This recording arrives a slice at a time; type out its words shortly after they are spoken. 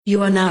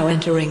You are now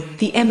entering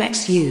the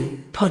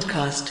MXU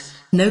podcast.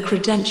 No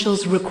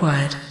credentials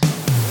required.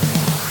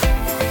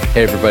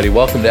 Hey everybody,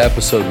 welcome to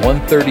episode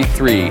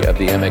 133 of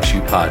the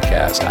MXU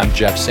podcast. I'm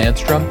Jeff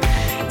Sandstrom,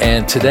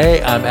 and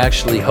today I'm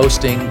actually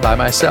hosting by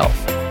myself.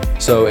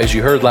 So as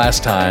you heard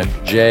last time,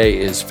 Jay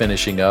is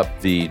finishing up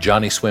the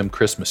Johnny Swim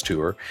Christmas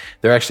tour.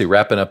 They're actually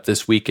wrapping up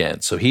this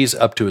weekend. So he's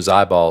up to his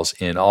eyeballs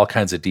in all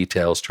kinds of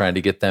details, trying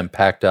to get them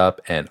packed up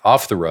and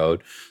off the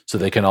road so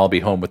they can all be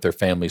home with their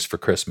families for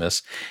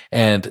Christmas.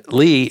 And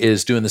Lee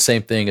is doing the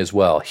same thing as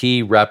well.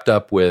 He wrapped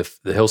up with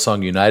the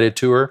Hillsong United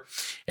tour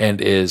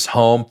and is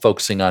home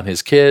focusing on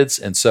his kids.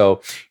 And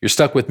so you're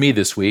stuck with me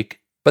this week,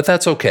 but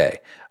that's okay.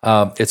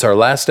 It's our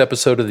last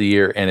episode of the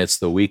year, and it's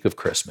the week of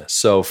Christmas.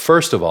 So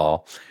first of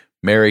all,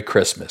 Merry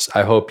Christmas.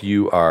 I hope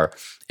you are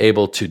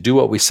able to do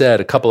what we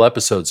said a couple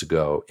episodes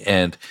ago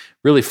and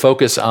really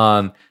focus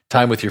on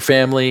time with your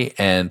family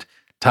and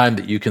time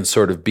that you can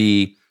sort of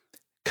be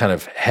kind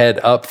of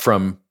head up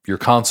from your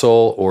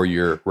console or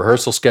your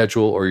rehearsal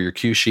schedule or your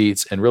cue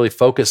sheets and really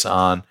focus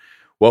on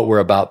what we're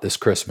about this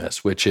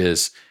Christmas, which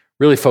is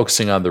really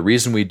focusing on the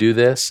reason we do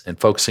this and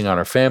focusing on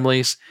our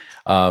families.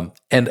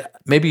 And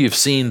maybe you've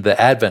seen the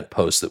Advent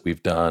posts that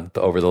we've done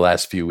over the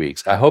last few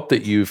weeks. I hope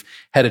that you've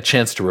had a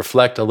chance to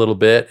reflect a little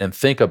bit and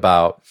think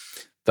about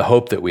the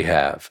hope that we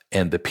have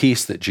and the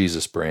peace that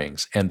Jesus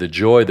brings and the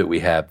joy that we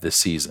have this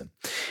season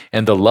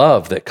and the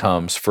love that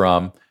comes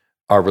from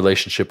our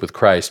relationship with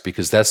Christ,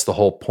 because that's the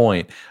whole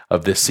point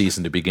of this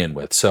season to begin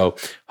with. So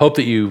hope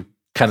that you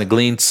kind of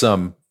gleaned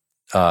some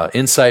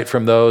insight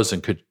from those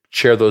and could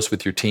share those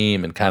with your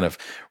team and kind of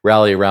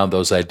rally around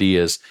those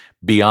ideas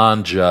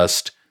beyond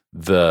just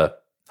the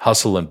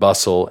hustle and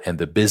bustle and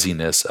the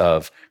busyness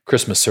of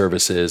Christmas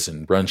services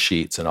and run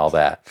sheets and all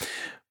that.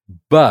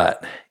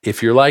 But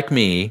if you're like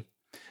me,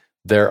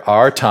 there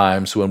are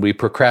times when we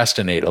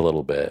procrastinate a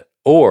little bit,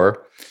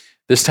 or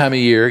this time of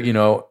year,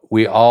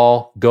 we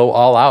all go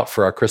all out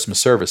for our Christmas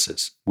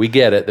services. We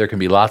get it. There can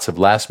be lots of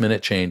last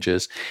minute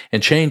changes,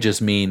 and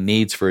changes mean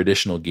needs for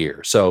additional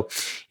gear. So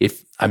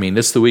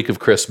it's the week of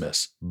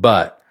Christmas,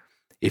 but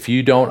if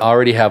you don't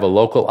already have a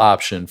local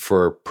option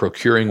for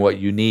procuring what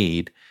you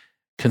need,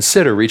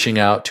 consider reaching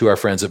out to our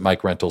friends at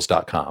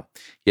MikeRentals.com.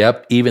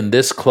 Yep, even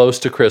this close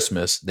to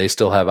Christmas, they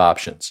still have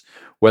options.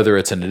 Whether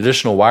it's an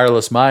additional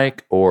wireless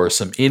mic or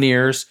some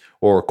in-ears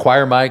or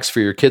choir mics for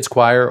your kids'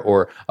 choir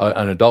or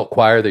an adult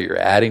choir that you're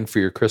adding for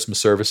your Christmas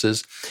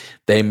services,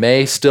 they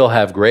may still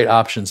have great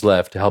options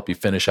left to help you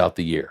finish out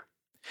the year.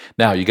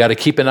 Now, you got to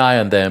keep an eye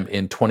on them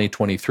in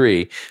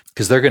 2023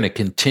 because they're going to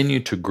continue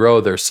to grow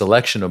their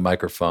selection of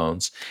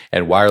microphones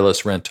and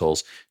wireless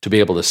rentals to be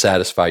able to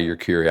satisfy your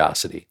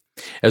curiosity.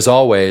 As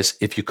always,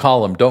 if you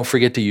call them, don't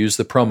forget to use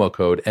the promo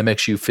code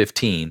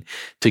MXU15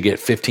 to get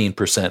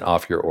 15%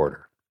 off your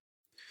order.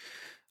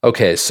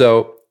 Okay,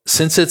 so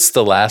since it's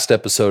the last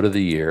episode of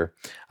the year,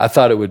 I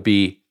thought it would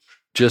be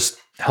just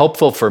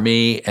helpful for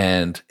me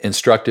and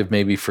instructive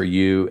maybe for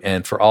you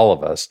and for all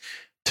of us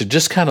to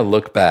just kind of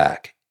look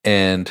back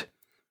and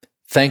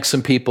thank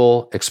some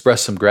people,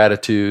 express some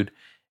gratitude,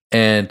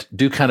 and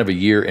do kind of a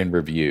year in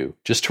review,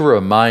 just to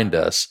remind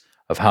us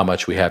of how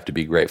much we have to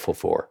be grateful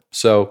for.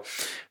 So,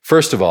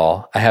 first of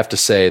all, I have to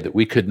say that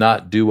we could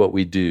not do what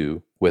we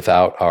do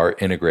without our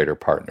integrator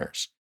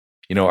partners.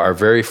 Our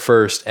very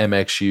first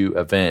MXU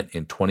event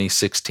in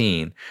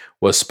 2016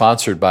 was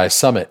sponsored by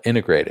Summit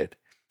Integrated,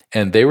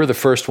 and they were the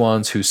first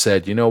ones who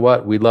said, you know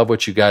what, we love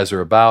what you guys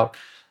are about.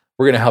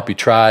 We're going to help you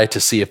try to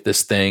see if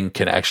this thing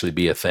can actually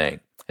be a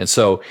thing. And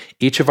so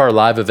each of our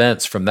live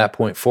events from that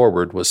point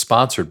forward was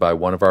sponsored by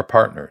one of our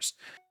partners.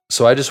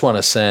 So I just want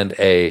to send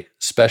a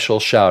special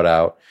shout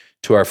out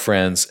to our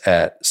friends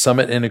at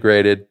Summit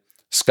Integrated,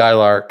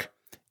 Skylark,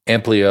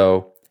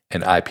 Amplio,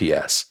 and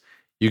IPS.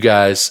 You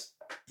guys,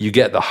 you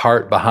get the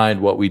heart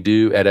behind what we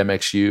do at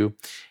MXU,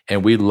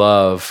 and we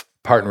love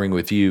partnering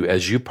with you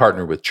as you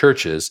partner with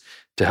churches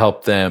to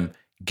help them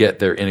get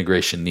their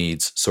integration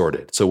needs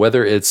sorted. So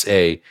whether it's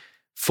a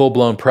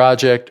full-blown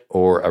project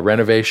or a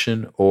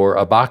renovation or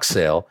a box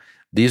sale,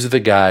 these are the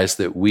guys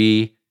that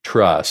we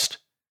trust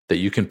that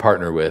you can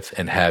partner with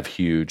and have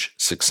huge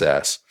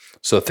success.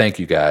 So thank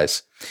you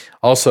guys.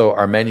 Also,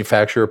 our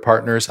manufacturer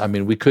partners,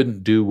 we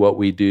couldn't do what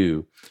we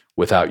do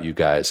without you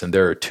guys. And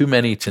there are too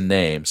many to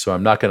name, so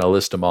I'm not going to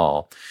list them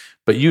all.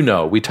 But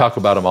we talk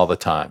about them all the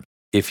time.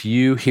 If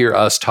you hear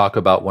us talk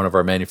about one of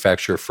our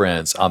manufacturer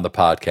friends on the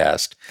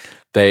podcast,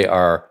 they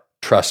are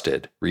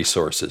trusted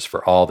resources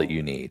for all that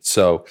you need.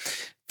 So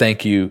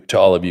thank you to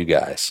all of you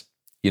guys.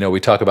 We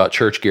talk about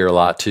church gear a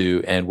lot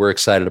too, and we're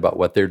excited about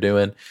what they're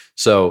doing.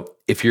 So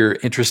if you're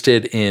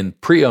interested in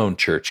pre-owned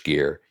church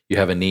gear, you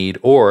have a need,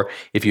 or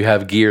if you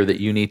have gear that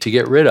you need to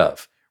get rid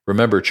of,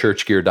 remember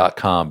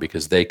churchgear.com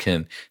because they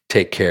can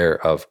take care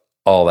of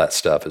all that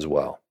stuff as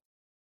well.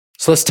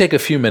 So let's take a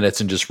few minutes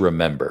and just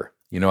remember.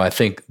 I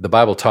think the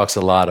Bible talks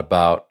a lot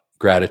about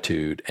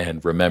gratitude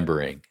and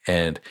remembering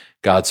and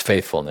God's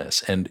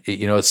faithfulness. And,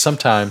 it's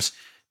sometimes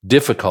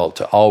difficult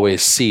to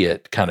always see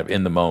it kind of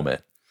in the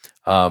moment.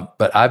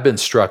 But I've been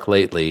struck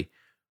lately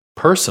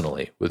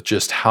personally with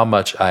just how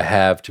much I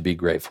have to be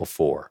grateful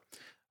for.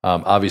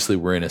 Obviously,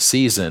 we're in a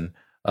season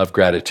of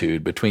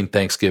gratitude between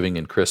Thanksgiving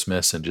and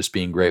Christmas, and just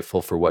being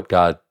grateful for what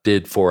God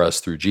did for us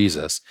through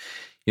Jesus.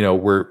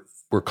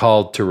 We're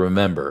called to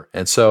remember.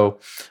 And so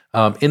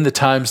in the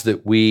times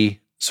that we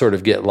sort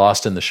of get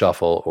lost in the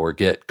shuffle or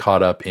get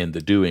caught up in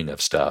the doing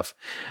of stuff,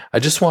 I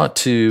just want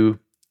to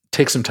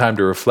take some time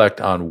to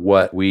reflect on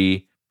what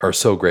we are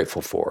so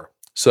grateful for.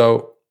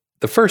 So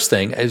the first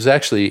thing is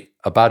actually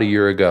about a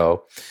year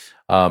ago,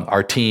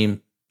 our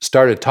team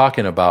started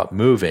talking about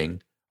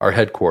moving our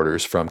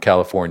headquarters from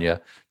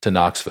California to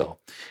Knoxville.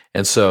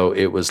 And so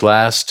it was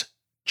last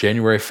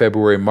January,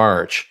 February,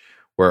 March,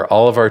 where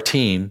all of our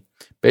team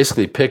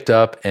basically picked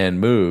up and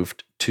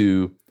moved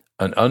to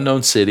an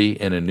unknown city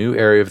in a new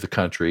area of the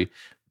country.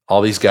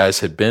 All these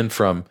guys had been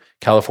from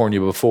California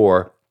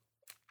before,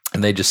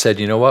 and they just said,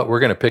 you know what,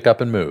 we're going to pick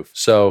up and move.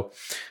 So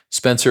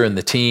Spencer and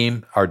the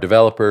team, our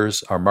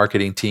developers, our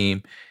marketing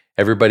team,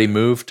 everybody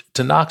moved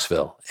to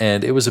Knoxville.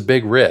 And it was a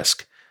big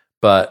risk.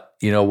 But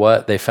you know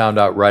what? They found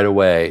out right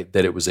away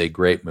that it was a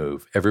great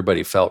move.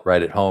 Everybody felt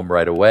right at home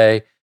right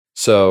away.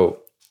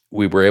 So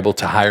we were able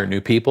to hire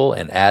new people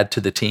and add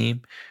to the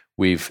team.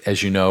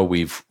 As you know,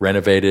 we've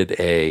renovated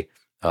a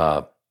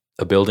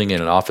building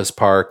in an office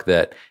park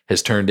that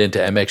has turned into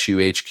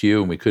MXU HQ,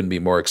 and we couldn't be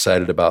more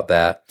excited about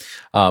that.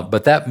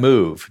 But that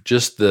move,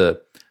 just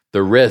the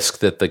risk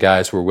that the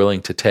guys were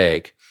willing to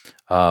take,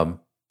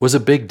 was a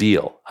big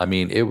deal. I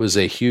mean, it was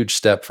a huge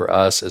step for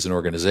us as an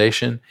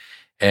organization,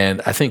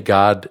 and I think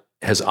God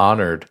has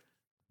honored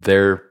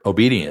their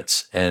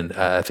obedience, and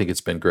I think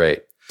it's been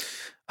great.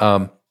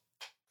 The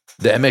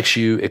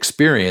MXU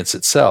experience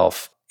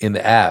itself in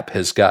the app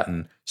has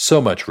gotten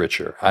so much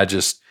richer.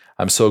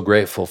 I'm so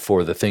grateful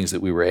for the things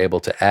that we were able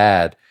to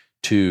add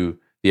to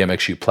the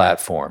MXU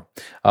platform.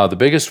 The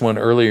biggest one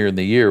earlier in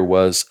the year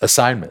was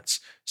assignments.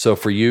 So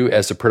for you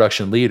as a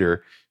production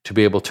leader to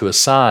be able to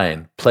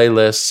assign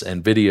playlists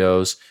and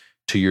videos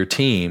to your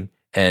team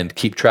and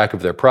keep track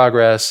of their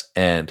progress,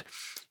 and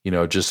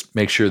just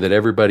make sure that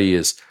everybody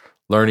is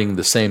learning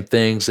the same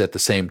things at the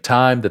same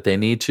time that they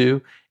need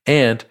to,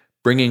 and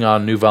bringing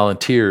on new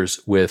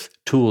volunteers with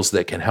tools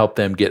that can help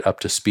them get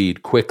up to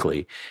speed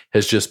quickly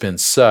has just been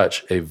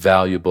such a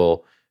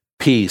valuable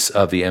piece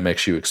of the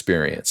MXU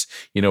experience.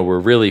 We're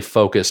really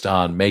focused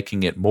on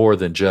making it more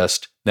than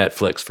just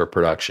Netflix for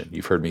production.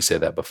 You've heard me say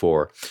that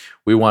before.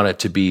 We want it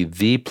to be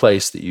the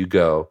place that you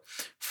go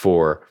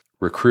for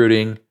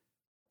recruiting,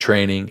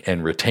 training,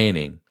 and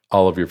retaining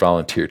all of your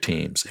volunteer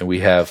teams. And we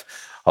have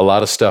a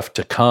lot of stuff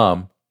to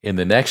come in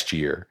the next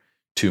year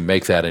to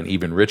make that an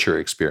even richer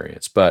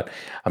experience. But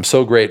I'm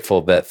so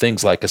grateful that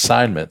things like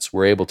assignments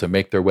were able to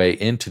make their way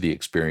into the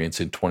experience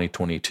in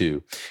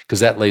 2022, because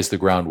that lays the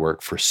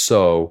groundwork for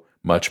so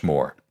much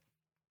more.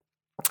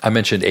 I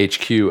mentioned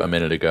HQ a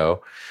minute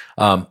ago.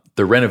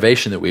 The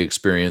renovation that we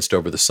experienced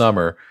over the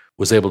summer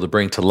was able to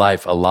bring to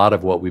life a lot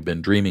of what we've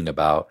been dreaming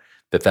about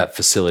that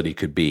facility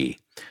could be.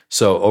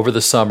 So over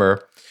the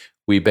summer,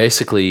 we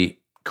basically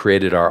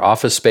created our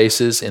office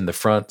spaces in the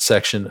front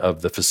section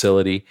of the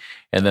facility,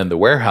 and then the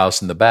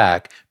warehouse in the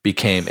back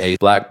became a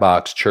black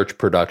box church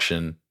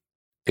production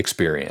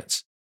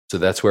experience. So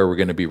that's where we're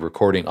going to be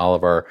recording all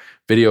of our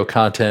video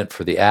content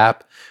for the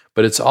app,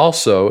 but it's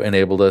also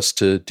enabled us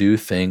to do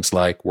things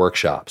like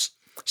workshops.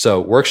 So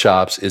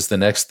workshops is the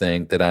next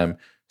thing that I'm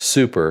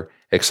super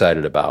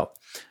excited about.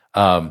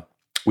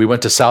 We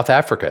went to South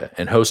Africa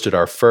and hosted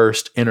our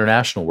first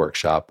international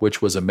workshop,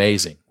 which was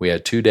amazing. We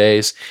had 2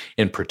 days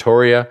in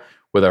Pretoria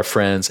with our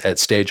friends at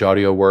Stage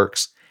Audio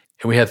Works,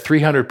 and we had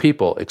 300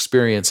 people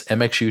experience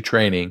MXU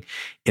training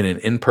in an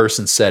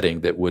in-person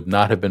setting that would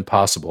not have been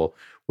possible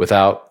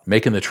without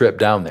making the trip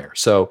down there.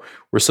 So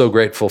we're so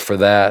grateful for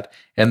that.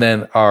 And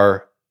then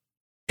our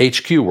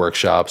HQ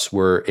workshops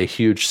were a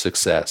huge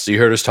success. You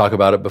heard us talk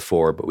about it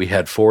before, but we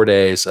had 4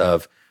 days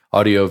of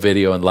audio,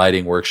 video, and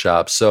lighting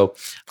workshops. So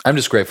I'm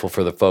just grateful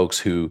for the folks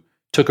who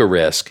took a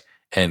risk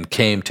and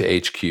came to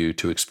HQ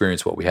to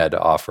experience what we had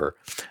to offer.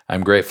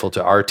 I'm grateful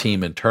to our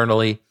team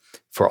internally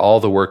for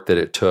all the work that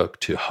it took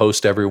to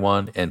host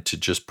everyone and to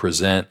just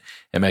present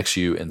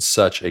MXU in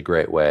such a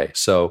great way.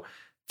 So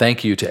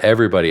thank you to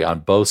everybody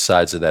on both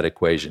sides of that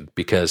equation,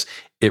 because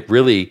it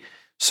really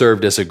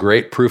served as a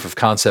great proof of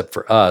concept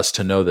for us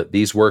to know that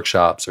these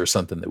workshops are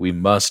something that we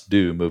must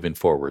do moving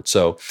forward.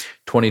 So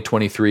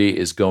 2023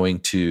 is going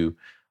to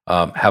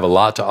have a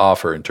lot to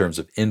offer in terms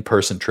of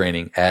in-person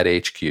training at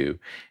HQ,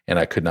 and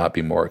I could not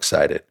be more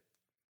excited.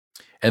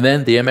 And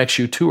then the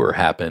MXU tour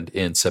happened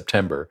in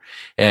September.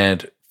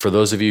 And for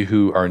those of you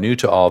who are new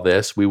to all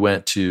this, we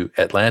went to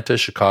Atlanta,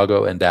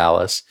 Chicago, and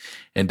Dallas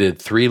and did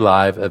 3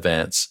 live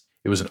events.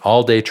 It was an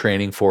all-day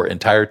training for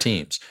entire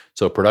teams,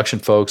 so production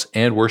folks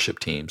and worship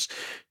teams,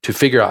 to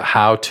figure out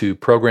how to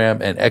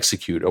program and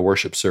execute a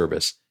worship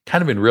service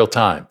kind of in real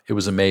time. It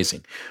was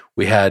amazing.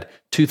 We had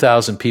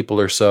 2,000 people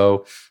or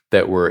so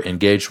that were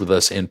engaged with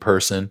us in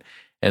person.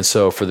 And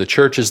so for the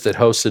churches that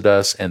hosted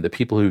us and the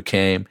people who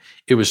came,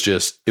 it was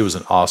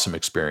an awesome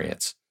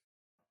experience.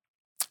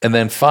 And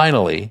then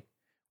finally,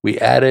 we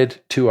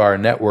added to our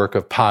network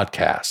of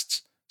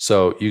podcasts.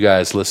 So you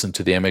guys listen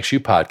to the MXU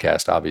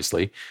podcast,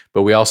 obviously,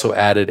 but we also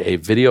added a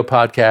video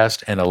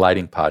podcast and a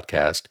lighting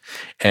podcast.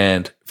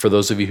 And for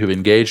those of you who've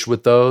engaged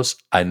with those,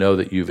 I know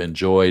that you've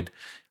enjoyed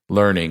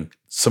learning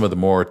some of the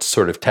more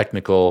sort of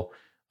technical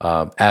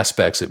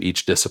aspects of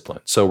each discipline.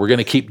 So we're going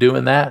to keep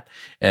doing that.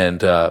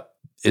 And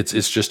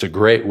it's just a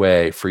great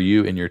way for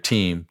you and your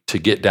team to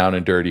get down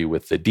and dirty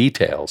with the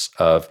details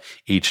of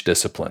each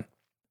discipline.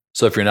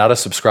 So if you're not a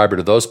subscriber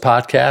to those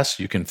podcasts,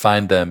 you can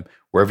find them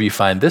wherever you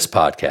find this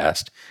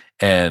podcast.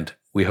 And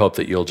we hope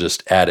that you'll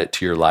just add it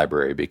to your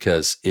library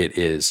because it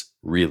is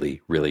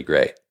really, really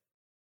great.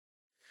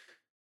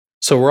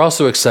 So we're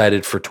also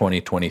excited for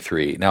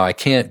 2023. Now, I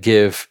can't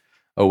give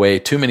away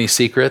too many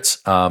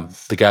secrets.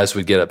 The guys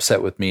would get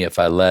upset with me if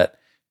I let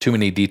too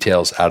many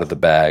details out of the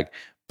bag.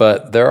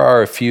 But there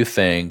are a few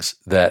things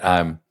that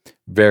I'm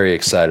very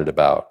excited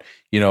about.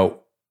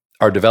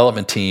 Our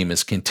development team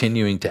is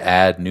continuing to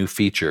add new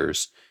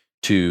features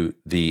to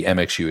the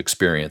MXU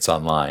experience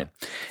online.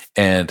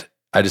 And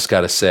I just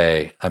got to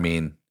say,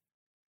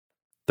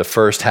 the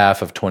first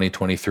half of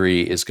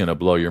 2023 is going to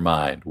blow your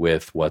mind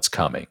with what's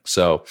coming.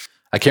 So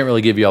I can't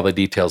really give you all the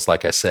details,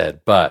 like I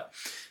said, but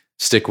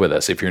stick with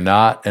us. If you're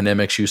not an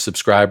MXU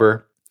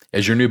subscriber,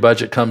 as your new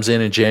budget comes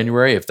in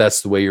January, if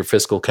that's the way your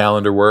fiscal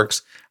calendar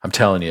works, I'm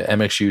telling you,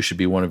 MXU should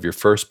be one of your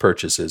first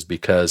purchases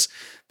because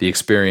the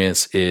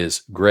experience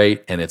is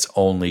great and it's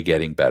only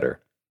getting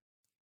better.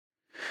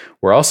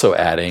 We're also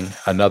adding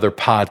another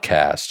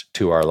podcast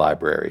to our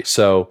library.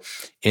 So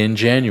in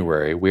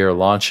January, we are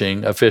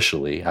launching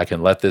officially, I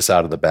can let this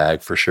out of the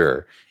bag for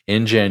sure.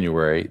 In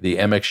January, the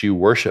MXU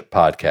Worship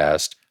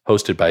Podcast,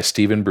 hosted by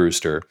Stephen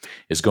Brewster,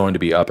 is going to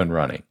be up and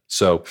running.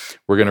 So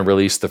we're going to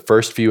release the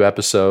first few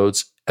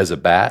episodes as a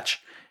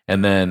batch,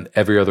 and then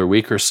every other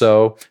week or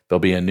so, there'll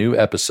be a new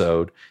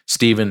episode.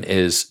 Stephen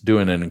is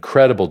doing an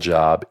incredible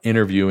job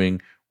interviewing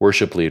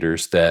worship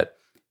leaders that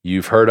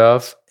you've heard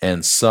of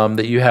and some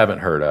that you haven't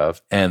heard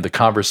of, and the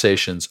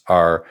conversations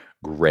are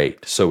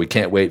great. So we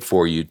can't wait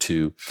for you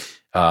to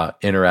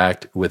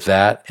interact with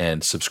that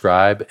and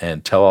subscribe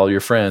and tell all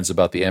your friends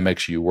about the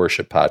MXU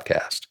Worship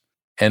Podcast.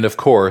 And of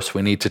course,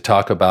 we need to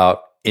talk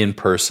about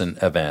in-person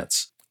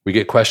events. We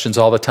get questions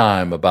all the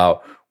time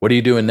about what are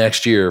you doing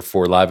next year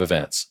for live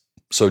events?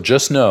 So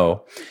just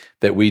know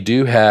that we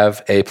do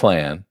have a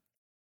plan.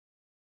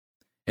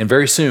 And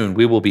very soon,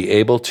 we will be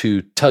able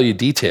to tell you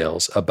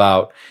details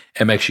about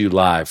MXU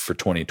Live for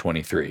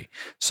 2023.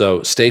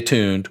 So stay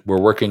tuned. We're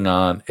working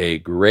on a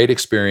great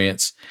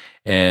experience,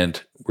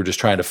 and we're just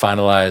trying to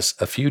finalize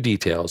a few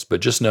details. But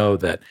just know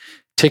that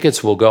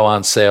tickets will go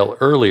on sale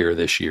earlier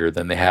this year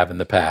than they have in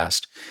the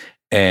past,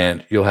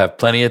 and you'll have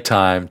plenty of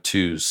time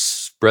to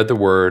spread the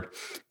word,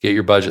 get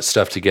your budget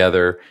stuff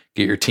together,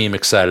 get your team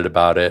excited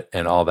about it,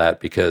 and all that,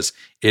 because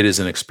it is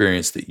an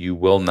experience that you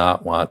will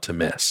not want to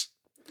miss.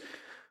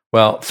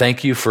 Well,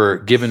 thank you for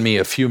giving me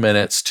a few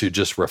minutes to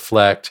just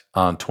reflect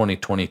on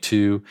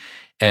 2022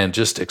 and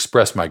just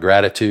express my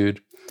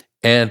gratitude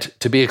and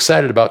to be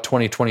excited about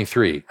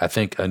 2023. I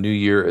think a new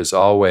year is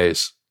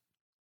always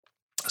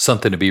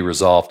something to be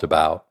resolved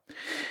about.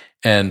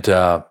 And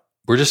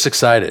we're just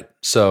excited.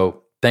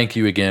 So thank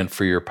you again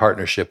for your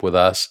partnership with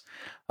us.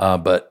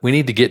 But we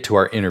need to get to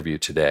our interview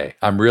today.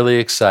 I'm really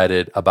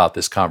excited about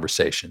this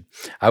conversation.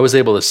 I was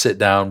able to sit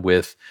down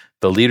with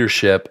the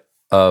leadership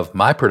of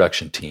my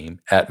production team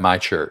at my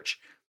church.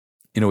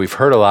 We've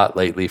heard a lot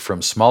lately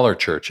from smaller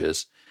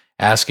churches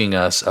asking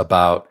us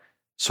about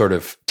sort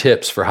of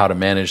tips for how to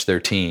manage their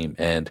team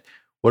and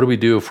what do we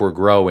do if we're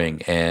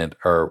growing and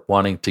are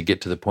wanting to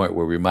get to the point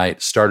where we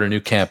might start a new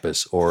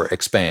campus or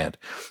expand.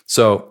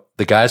 So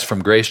the guys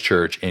from Grace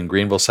Church in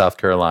Greenville, South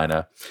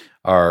Carolina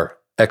are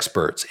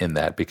experts in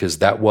that because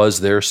that was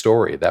their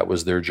story. That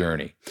was their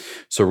journey.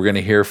 So we're going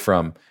to hear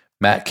from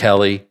Matt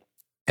Kelly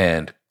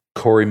and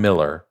Corey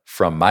Miller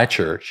from my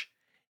church,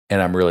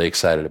 and I'm really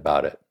excited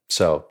about it.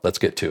 So let's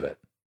get to it.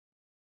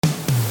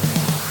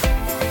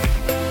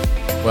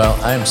 Well,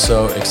 I am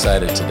so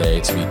excited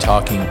today to be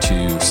talking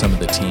to some of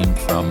the team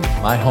from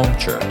my home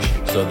church.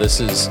 So this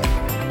is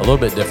a little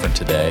bit different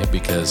today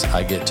because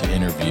I get to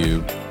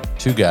interview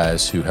two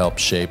guys who help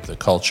shape the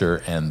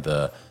culture and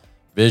the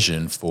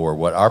vision for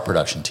what our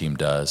production team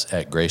does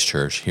at Grace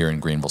Church here in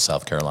Greenville,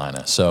 South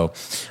Carolina. So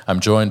I'm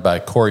joined by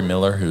Corey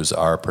Miller, who's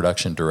our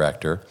production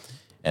director,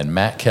 and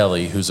Matt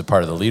Kelly, who's a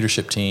part of the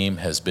leadership team,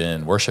 has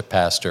been worship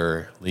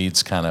pastor,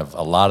 leads kind of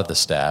a lot of the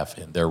staff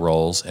in their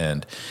roles,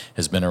 and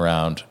has been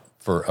around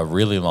for a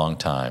really long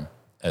time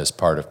as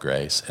part of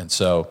Grace. And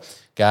so,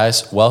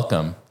 guys,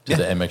 welcome to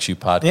the MXU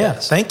podcast. Yeah,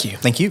 thank you.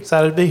 Thank you.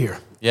 Excited to be here.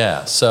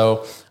 Yeah,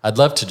 so I'd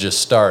love to just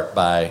start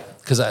by,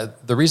 because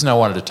the reason I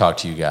wanted to talk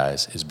to you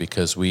guys is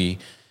because we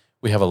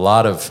have a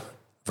lot of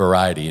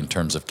variety in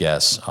terms of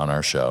guests on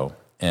our show,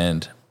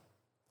 and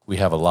we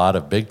have a lot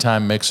of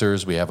big-time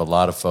mixers. We have a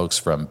lot of folks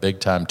from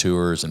big-time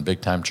tours and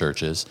big-time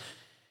churches.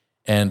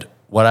 And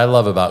what I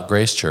love about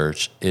Grace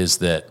Church is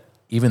that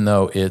even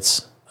though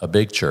it's a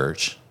big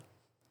church,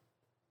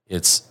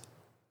 it's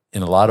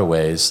in a lot of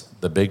ways,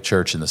 the big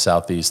church in the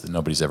Southeast that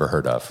nobody's ever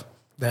heard of.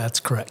 That's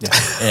correct.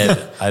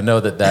 And I know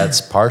that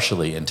that's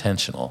partially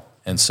intentional.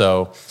 And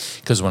so,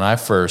 because when I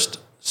first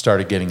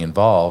started getting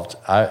involved,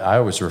 I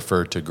always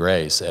referred to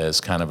Grace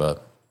as kind of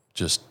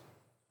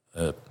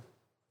a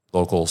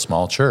local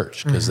small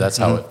church, because that's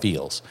how it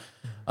feels.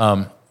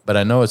 But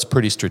I know it's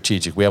pretty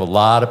strategic. We have a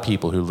lot of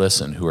people who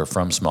listen who are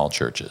from small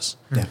churches.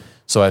 Yeah.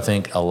 So I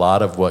think a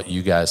lot of what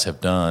you guys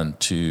have done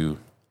to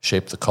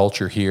shape the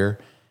culture here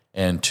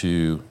and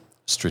to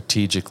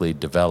strategically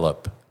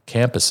develop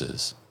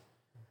campuses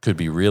could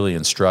be really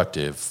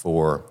instructive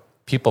for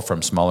people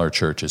from smaller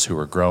churches who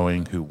are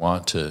growing, who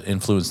want to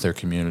influence their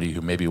community,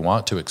 who maybe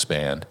want to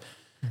expand,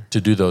 to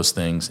do those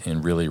things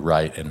in really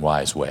right and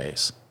wise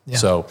ways. Yeah.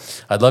 So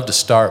I'd love to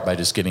start by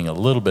just getting a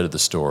little bit of the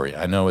story.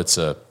 I know it's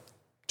a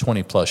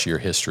 20-plus year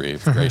history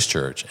of Grace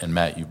Church, and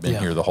Matt, you've been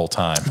here the whole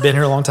time. Been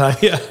here a long time,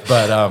 yeah.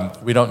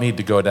 But we don't need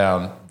to go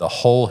down the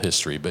whole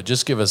history, but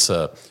just give us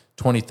a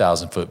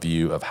 20,000-foot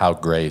view of how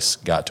Grace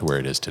got to where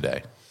it is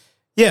today.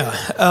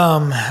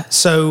 Yeah,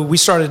 so we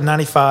started in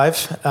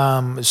 95. It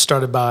was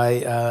started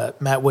by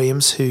Matt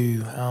Williams,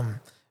 who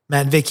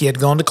Matt and Vicky had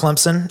gone to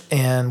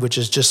Clemson, which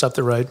is just up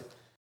the road.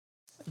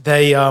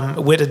 They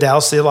went to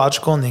Dallas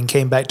Theological and then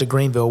came back to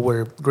Greenville,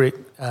 where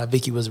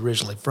Vicky was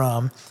originally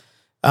from.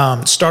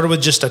 Started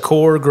with just a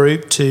core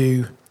group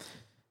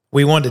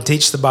we wanted to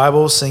teach the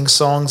Bible, sing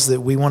songs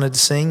that we wanted to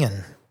sing,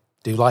 and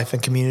do life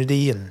in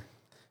community and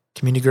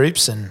community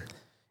groups. And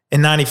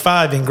in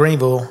 95 in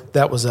Greenville,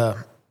 that was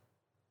a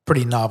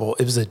pretty novel.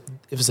 It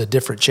was a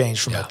different change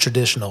from a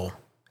traditional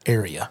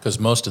area. Because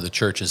most of the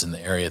churches in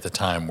the area at the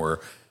time were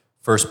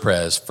First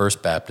Pres,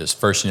 First Baptist,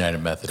 First United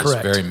Methodist,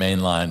 Correct. Very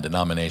mainline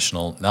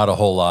denominational, not a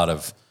whole lot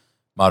of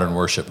modern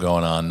worship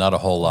going on, not a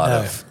whole lot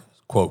of,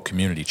 quote,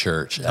 community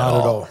church at all. Not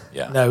at all.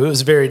 Yeah. No, it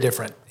was very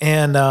different.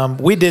 And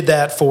we did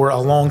that for a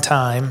long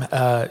time,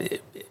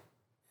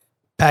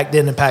 packed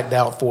in and packed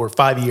out for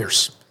 5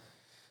 years.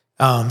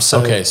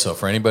 So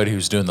for anybody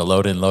who's doing the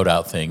load in, load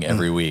out thing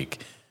every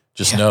week,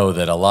 just know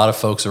that a lot of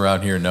folks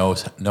around here know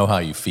how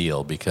you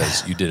feel,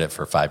 because you did it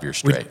for 5 years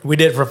straight. We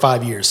did it for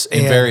 5 years.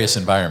 In various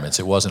environments.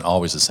 It wasn't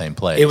always the same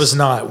place. It was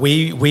not.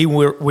 We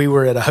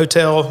were at a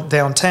hotel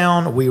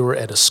downtown. We were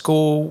at a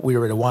school. We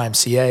were at a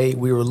YMCA.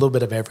 We were a little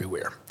bit of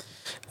everywhere.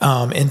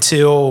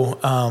 Until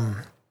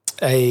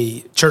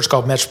a church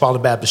called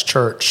Metropolitan Baptist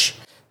Church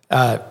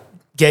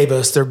gave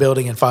us their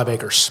building in 5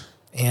 acres.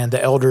 And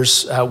the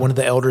elders, one of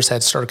the elders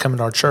had started coming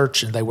to our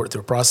church, and they worked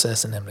through a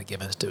process and then they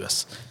gave it to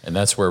us. And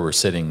that's where we're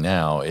sitting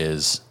now,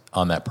 is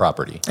on that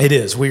property. It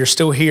is. We are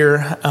still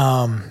here.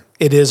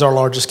 It is our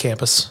largest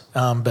campus,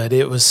 but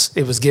it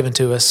was given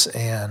to us,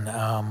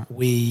 and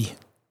we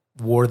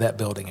wore that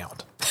building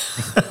out.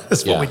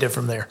 That's what we did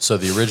from there. So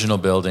the original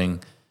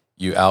building,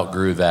 you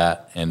outgrew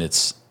that, and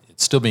it's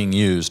still being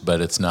used, but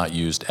it's not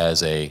used as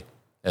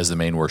the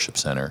main worship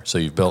center. So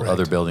you've built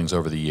other buildings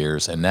over the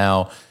years, and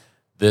now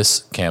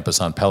this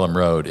campus on Pelham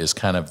Road is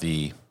kind of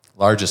the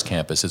largest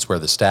campus. It's where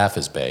the staff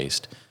is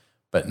based.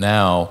 But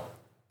now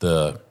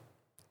the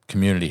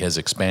community has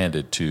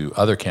expanded to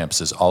other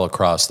campuses all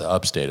across the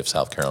upstate of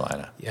South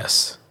Carolina.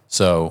 Yes.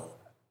 So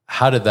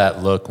how did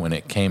that look when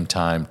it came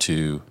time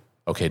to,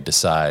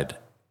 decide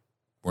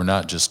we're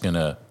not just going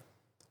to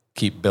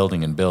keep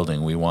building and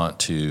building. We want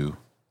to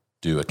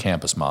do a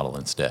campus model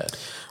instead?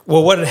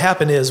 Well, what had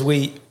happened is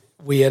we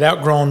had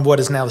outgrown what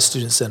is now the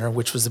Student Center,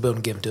 which was the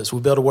building given to us.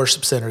 We built a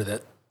worship center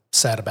that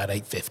sat about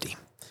 850.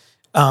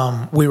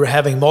 We were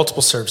having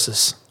multiple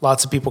services,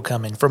 lots of people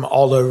coming from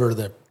all over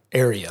the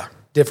area,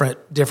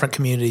 different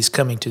communities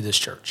coming to this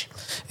church.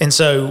 And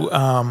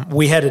so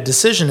we had a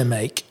decision to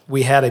make.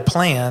 We had a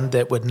plan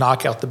that would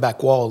knock out the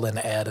back wall and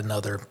add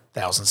another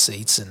 1,000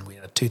 seats, and we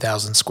had a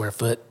 2,000 square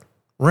foot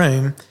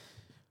room.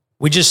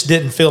 We just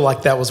didn't feel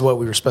like that was what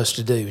we were supposed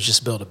to do, was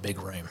just build a big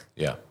room.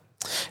 Yeah.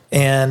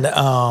 And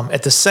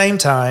at the same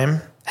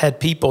time, had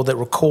people that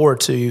were core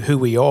to who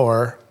we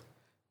are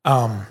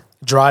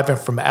driving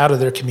from out of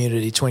their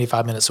community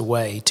 25 minutes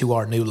away to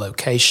our new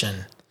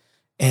location.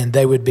 And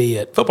they would be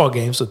at football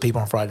games with people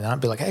on Friday night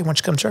and be like, hey, why don't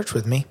you come to church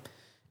with me?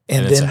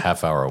 And it's a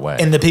half hour away.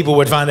 And the people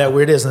would find out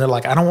where it is. And they're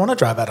like, I don't want to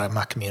drive out of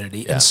my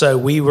community. Yeah. And so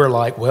we were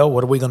like, well,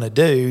 what are we going to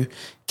do?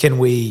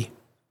 We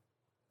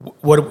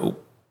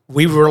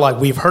were like,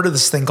 we've heard of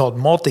this thing called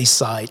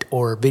multi-site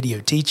or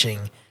video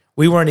teaching.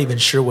 We weren't even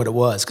sure what it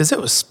was, because it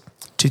was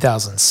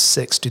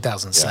 2006,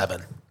 2007.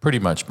 Yeah, pretty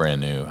much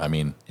brand new. I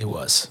mean, it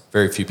was.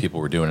 Very few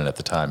people were doing it at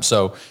the time.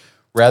 So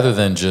rather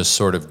than just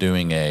sort of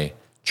doing a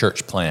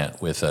church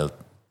plant with a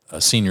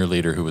senior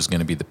leader who was going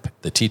to be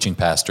the teaching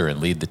pastor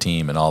and lead the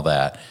team and all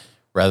that,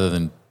 rather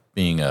than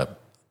being a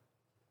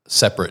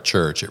separate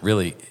church,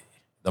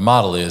 the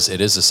model is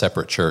it is a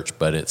separate church,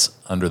 but it's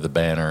under the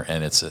banner,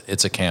 and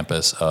it's a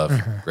campus of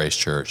Grace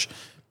Church,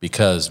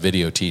 because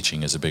video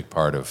teaching is a big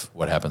part of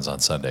what happens on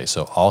Sunday.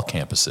 So all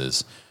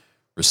campuses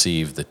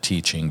receive the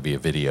teaching via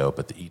video,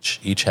 but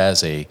each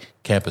has a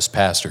campus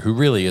pastor who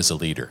really is a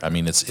leader. I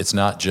mean, it's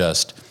not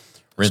just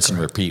rinse and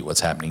repeat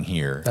what's happening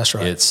here. That's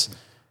right.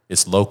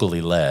 it's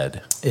locally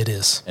led It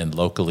is. and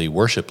locally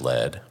worship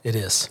led, It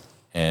is.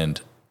 and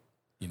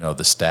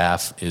the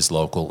staff is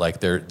local. Like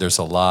there's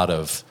a lot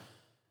of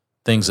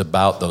things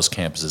about those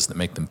campuses that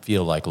make them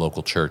feel like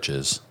local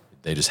churches.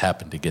 They just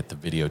happen to get the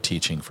video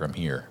teaching from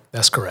here.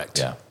 That's correct.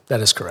 Yeah.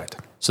 That is correct.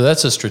 So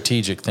that's a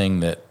strategic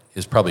thing that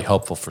is probably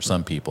helpful for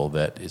some people,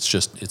 that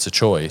it's a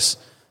choice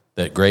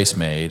that Grace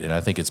made, and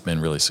I think it's been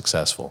really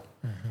successful.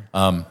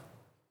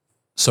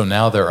 So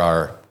now there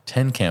are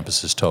 10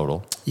 campuses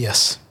total,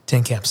 Yes.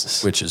 10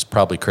 campuses. which is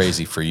probably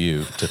crazy for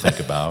you to think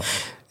about.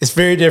 It's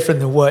very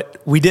different than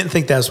what we didn't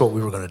think that's what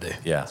we were going to do.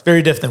 Yeah. It's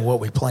very different than what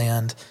we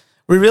planned.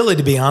 We really,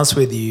 to be honest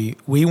with you,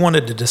 we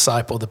wanted to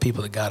disciple the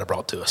people that God had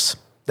brought to us.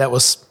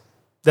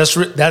 That's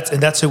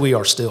who we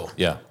are still.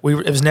 Yeah.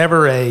 It was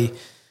never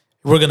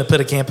we're going to put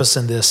a campus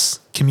in this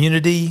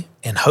community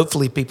and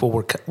hopefully people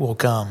will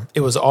come.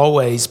 It was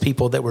always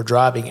people that were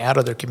driving out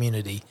of their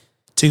community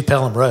to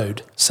Pelham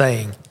Road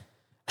saying,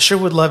 I sure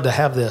would love to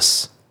have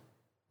this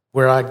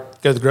where I go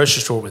to the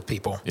grocery store with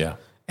people. Yeah.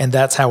 And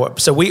that's how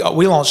so we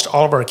launched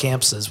all of our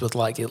campuses with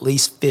like at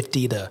least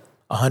 50 to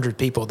 100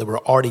 people that were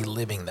already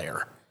living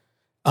there,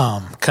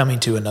 coming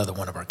to another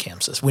one of our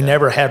campuses. We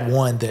never had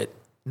one that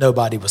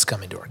nobody was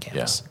coming to our Yeah.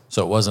 campus.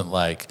 So it wasn't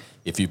like,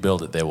 if you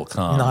build it, they will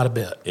come. Not a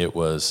bit. It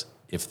was,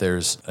 if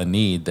there's a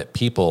need that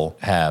people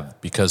have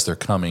because they're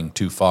coming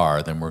too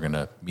far, then we're going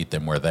to meet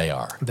them where they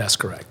are. That's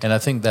correct. And I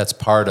think that's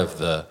part of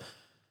the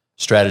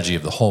strategy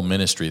of the whole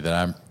ministry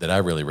that I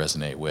really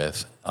resonate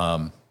with,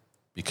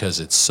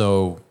 because it's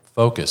so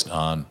focused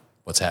on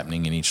what's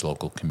happening in each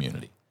local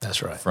community.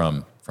 That's right.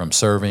 From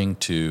serving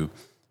to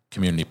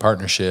community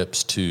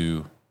partnerships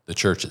to the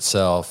church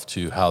itself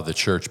to how the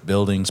church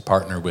buildings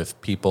partner with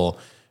people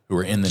who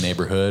are in the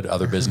neighborhood,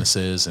 other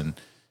businesses, and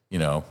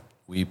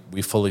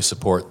we fully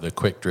support the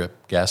Quick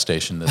Drip gas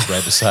station that's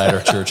right beside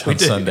our church on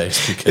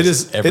Sundays,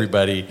 because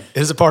everybody,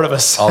 it is a part of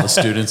us. all the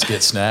students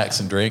get snacks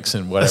and drinks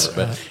and whatever.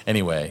 But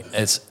anyway,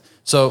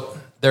 so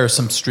there are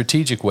some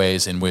strategic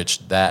ways in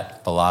which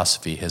that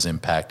philosophy has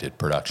impacted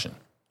production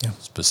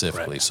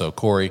specifically. Right. So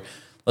Corey,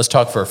 let's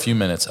talk for a few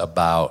minutes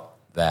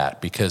about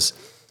that, because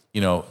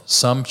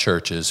some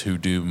churches who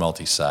do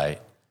multi-site,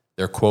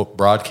 their quote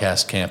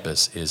broadcast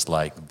campus is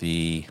like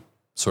the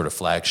sort of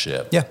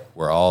flagship,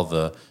 where all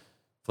the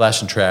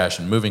flash and trash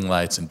and moving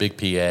lights and big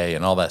PA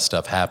and all that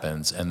stuff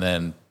happens, and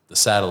then the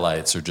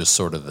satellites are just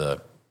sort of the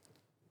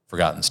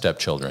forgotten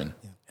stepchildren,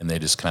 and they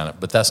just kind of.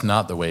 But that's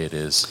not the way it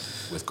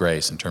is with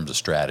Grace in terms of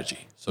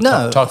strategy. So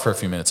talk for a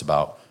few minutes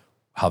about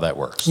how that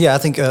works. Yeah, I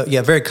think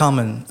very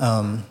common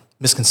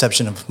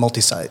misconception of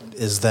multi-site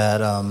is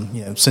that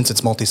since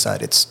it's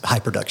multi-site, it's high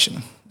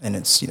production, and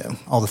it's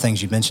all the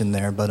things you mentioned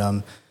there.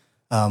 But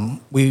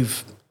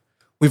we've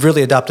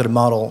really adopted a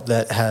model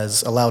that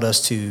has allowed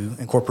us to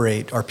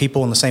incorporate our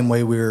people in the same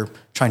way we're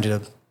trying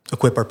to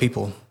equip our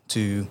people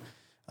to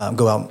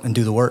go out and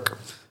do the work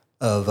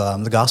of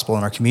the gospel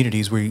in our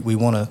communities. We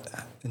want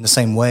to, in the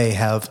same way,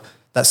 have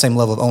that same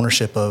level of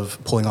ownership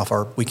of pulling off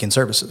our weekend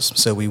services.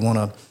 So we want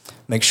to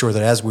make sure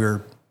that as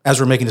we're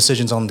making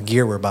decisions on the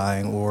gear we're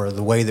buying, or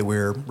the way that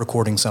we're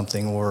recording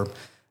something, or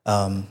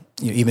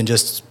even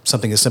just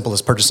something as simple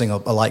as purchasing a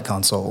light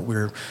console,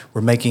 we're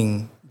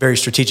making very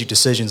strategic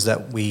decisions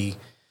that we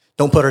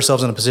don't put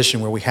ourselves in a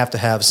position where we have to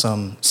have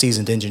some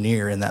seasoned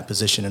engineer in that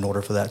position in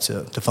order for that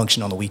to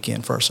function on the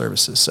weekend for our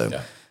services.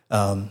 So,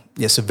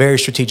 so very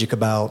strategic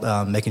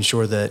about making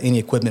sure that any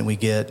equipment we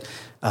get,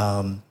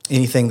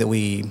 anything that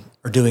we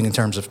are doing in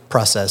terms of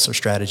process or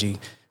strategy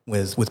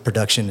with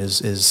production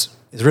is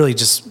really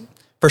just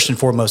first and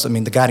foremost. I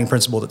mean, the guiding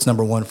principle that's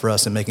number one for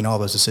us in making all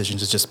those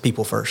decisions is just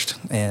people first,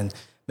 and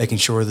making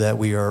sure that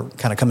we are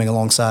kind of coming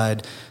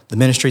alongside the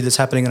ministry that's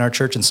happening in our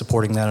church and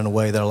supporting that in a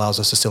way that allows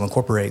us to still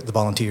incorporate the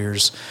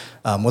volunteers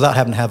without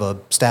having to have a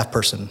staff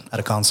person at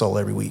a console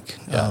every week,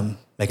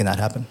 making that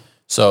happen.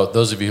 So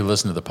those of you who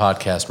listen to the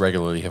podcast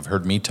regularly have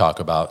heard me talk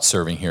about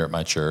serving here at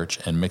my church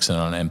and mixing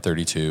on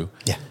M32.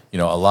 Yeah.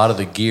 A lot of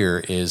the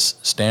gear is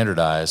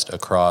standardized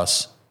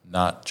across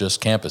not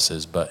just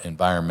campuses, but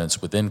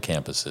environments within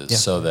campuses,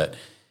 so that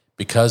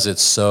because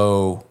it's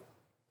so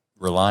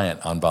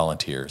reliant on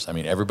volunteers. I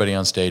mean, everybody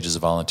on stage is a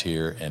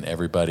volunteer, and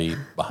everybody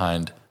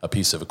behind a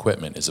piece of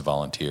equipment is a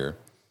volunteer,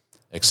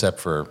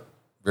 except for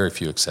very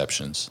few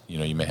exceptions.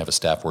 You may have a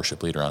staff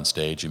worship leader on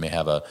stage. You may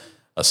have a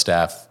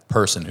staff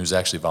person who's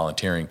actually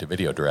volunteering to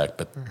video direct,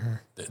 but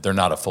they're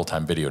not a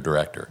full-time video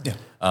director.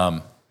 Yeah.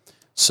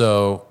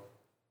 So,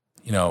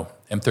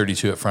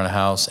 M32 at front of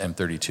house,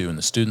 M32 in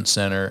the student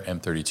center,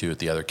 M32 at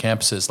the other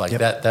campuses, like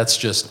that's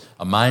just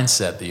a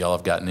mindset that y'all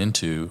have gotten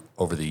into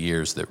over the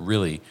years that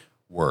really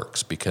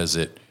works, because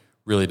it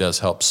really does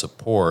help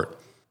support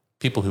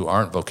people who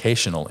aren't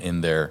vocational in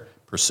their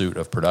pursuit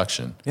of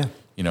production. Yeah.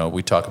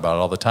 We talk about it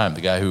all the time.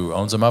 The guy who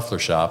owns a muffler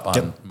shop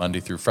on Monday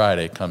through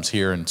Friday comes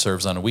here and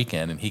serves on a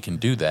weekend, and he can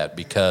do that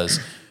because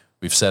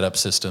we've set up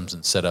systems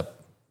and set up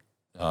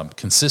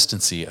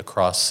consistency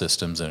across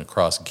systems and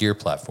across gear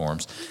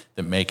platforms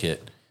that make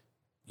it,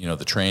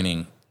 the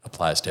training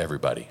applies to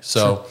everybody.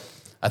 So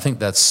I think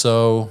that's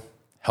so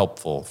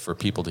helpful for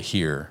people to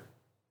hear,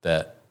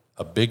 that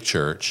a big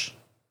church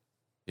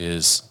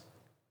is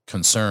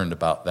concerned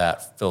about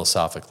that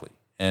philosophically.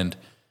 And,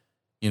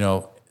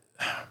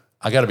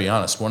 I got to be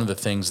honest, one of the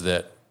things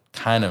that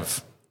kind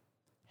of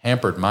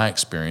hampered my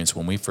experience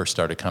when we first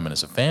started coming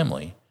as a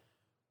family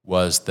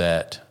was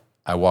that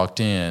I walked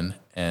in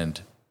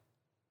and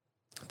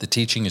the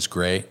teaching is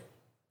great,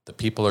 the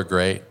people are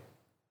great,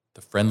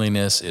 the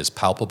friendliness is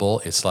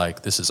palpable. It's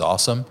like, this is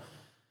awesome.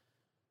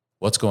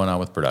 What's going on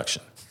with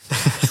production?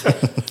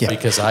 Yeah.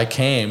 Because I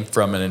came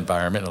from an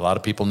environment, and a lot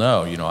of people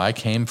know, I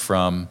came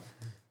from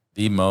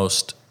the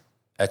most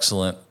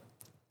excellent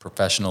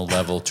professional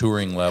level,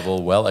 touring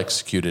level,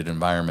 well-executed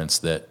environments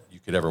that you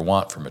could ever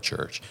want from a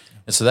church.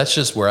 And so that's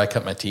just where I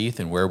cut my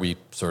teeth and where we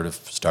sort of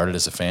started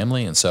as a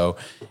family. And so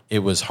it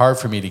was hard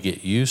for me to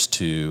get used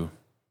to,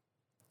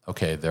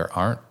 okay, there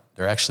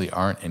actually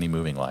aren't any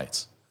moving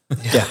lights.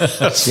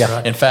 Yeah.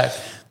 Yeah. In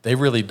fact, they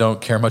really don't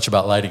care much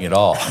about lighting at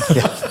all.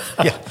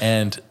 Yeah.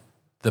 And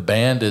the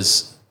band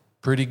is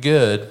pretty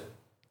good,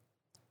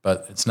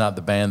 but it's not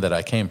the band that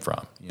I came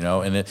from,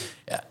 and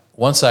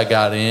once I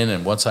got in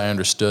and once I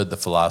understood the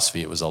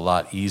philosophy, it was a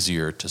lot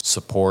easier to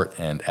support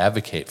and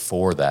advocate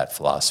for that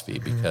philosophy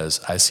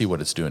because I see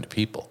what it's doing to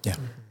people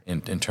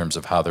in terms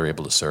of how they're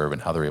able to serve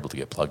and how they're able to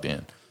get plugged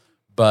in.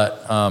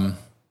 But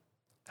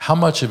how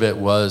much of it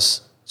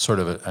was sort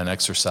of an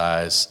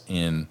exercise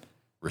in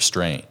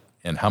restraint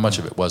and how much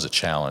of it was a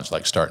challenge,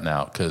 like starting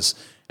out? Because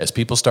as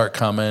people start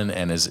coming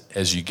and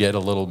as you get a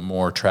little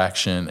more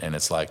traction and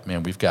it's like,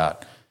 man, we've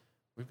got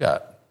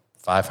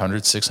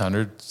 500,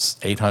 600,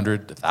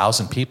 800,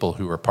 1,000 people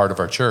who are part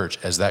of our church.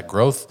 As that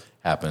growth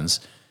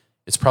happens,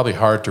 it's probably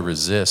hard to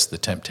resist the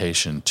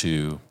temptation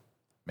to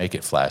make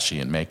it flashy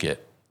and make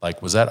it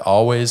like, was that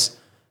always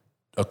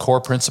a core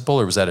principle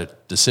or was that a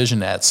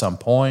decision at some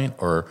point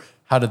or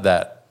how did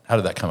that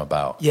come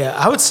about? Yeah,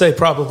 I would say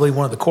probably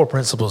one of the core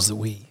principles that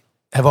we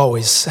have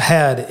always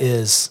had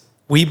is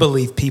we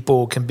believe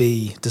people can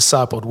be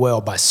discipled well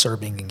by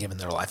serving and giving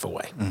their life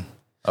away.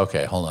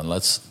 Okay, hold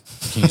on.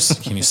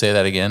 Can you say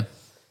that again?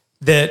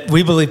 That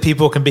we believe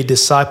people can be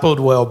discipled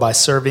well by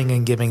serving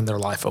and giving their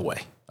life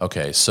away.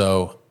 Okay,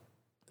 so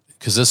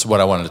because this is what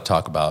I wanted to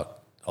talk about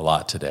a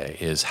lot today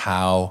is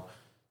how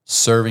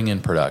serving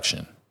in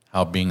production,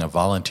 how being a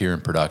volunteer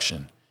in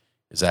production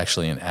is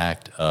actually an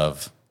act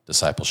of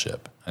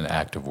discipleship, an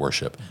act of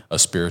worship, a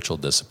spiritual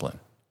discipline.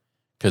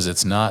 Because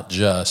it's not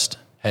just,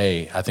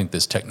 hey, I think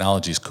this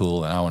technology is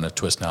cool and I want to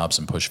twist knobs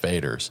and push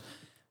faders.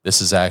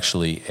 This is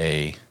actually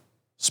a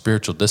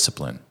spiritual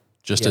discipline,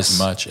 just as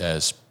much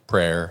as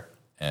prayer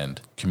and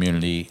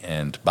community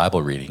and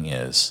Bible reading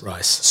is.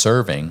 Right.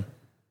 Serving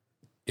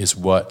is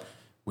what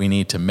we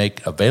need to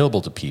make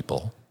available to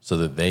people so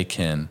that they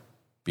can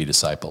be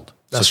discipled.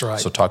 That's right.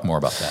 So talk more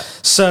about that.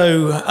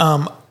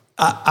 So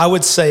I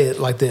would say it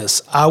like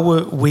this.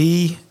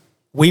 We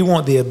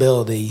want the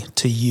ability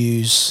to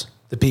use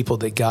the people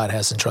that God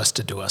has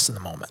entrusted to us in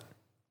the moment.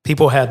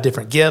 People have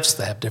different gifts.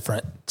 They have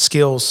different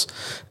skills.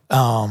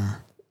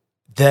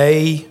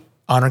 They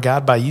honor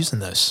God by using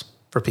those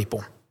for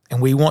people.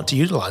 And we want to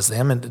utilize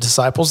them, and it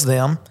disciples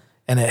them,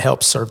 and it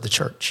helps serve the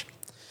church.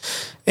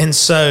 And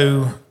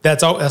so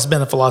that's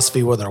been a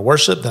philosophy with our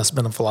worship. That's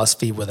been a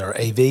philosophy with our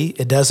AV.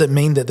 It doesn't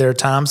mean that there are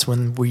times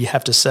when we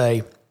have to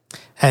say,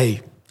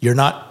 hey, you're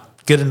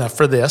not good enough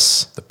for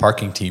this. The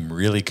parking team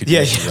really could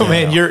use you.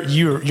 Man,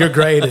 you're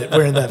great at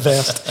wearing that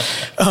vest.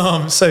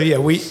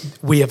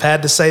 We have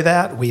had to say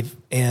that.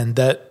 And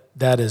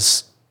that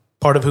is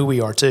part of who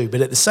we are too.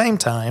 But at the same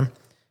time,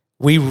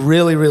 we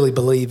really, really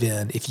believe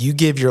in if you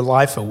give your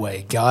life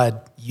away,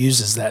 God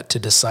uses that to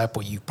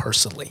disciple you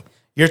personally.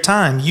 Your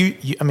time,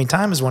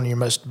 time is one of your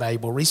most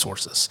valuable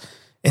resources.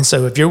 And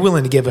so if you're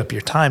willing to give up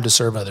your time to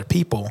serve other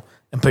people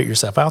and put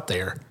yourself out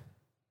there,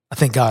 I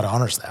think God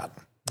honors that.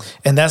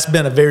 And that's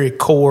been a very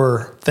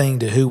core thing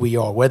to who we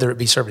are, whether it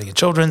be serving in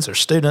children's or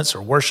students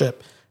or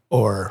worship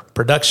or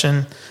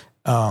production.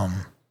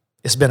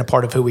 It's been a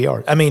part of who we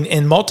are. I mean,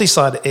 in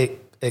Multisite,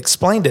 it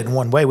explained it in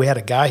one way. We had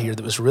a guy here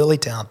that was really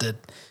talented.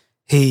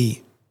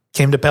 He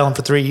came to Pelham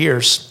for 3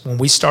 years. When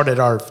we started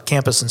our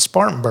campus in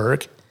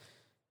Spartanburg,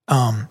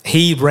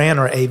 he ran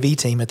our AV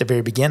team at the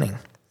very beginning.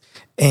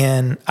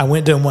 And I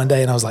went to him one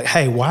day and I was like,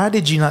 hey, why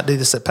did you not do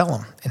this at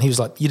Pelham? And he was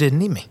like, you didn't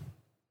need me.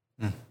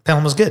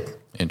 Pelham was good.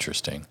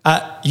 Interesting.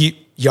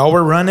 Y'all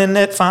were running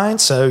it fine,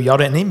 so y'all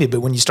didn't need me. But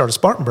when you started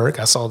Spartanburg,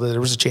 I saw that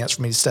there was a chance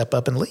for me to step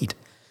up and lead.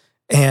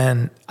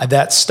 And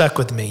that stuck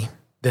with me,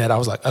 that I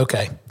was like,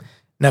 okay,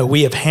 no,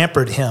 we have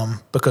hampered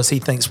him because he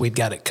thinks we've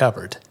got it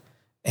covered.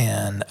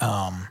 And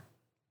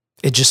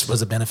it just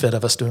was a benefit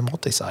of us doing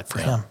Multisite for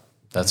him.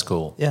 That's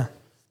cool. Yeah.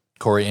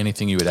 Corey,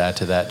 anything you would add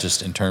to that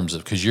just in terms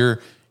of, because you're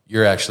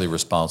actually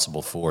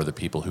responsible for the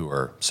people who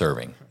are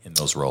serving in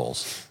those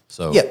roles.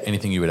 So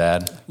anything you would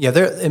add? Yeah,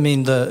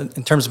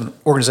 in terms of an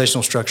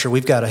organizational structure,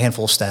 we've got a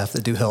handful of staff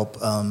that do help.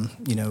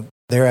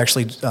 They're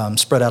actually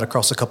spread out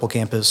across a couple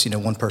campuses.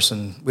 One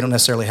person. We don't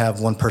necessarily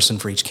have one person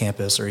for each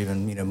campus, or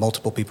even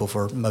multiple people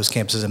for most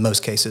campuses. In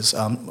most cases,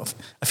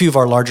 a few of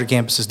our larger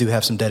campuses do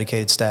have some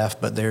dedicated staff,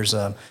 but there's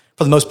for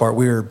the most part,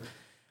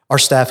 our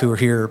staff who are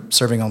here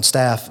serving on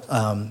staff,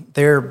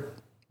 they're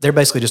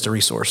basically just a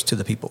resource to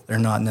the people. They're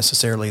not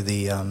necessarily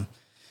the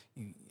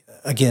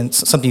again,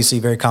 something you see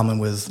very common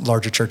with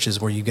larger churches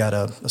where you got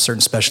a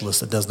certain specialist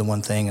that does the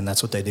one thing, and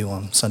that's what they do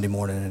on Sunday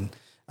morning.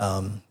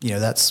 And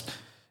that's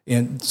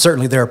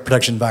certainly there are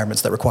production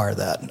environments that require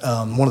that.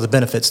 One of the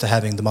benefits to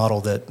having the model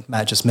that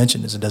Matt just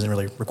mentioned is it doesn't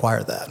really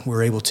require that.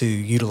 We're able to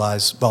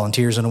utilize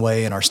volunteers in a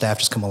way, and our staff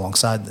just come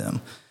alongside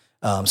them.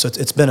 So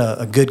it's been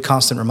a good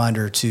constant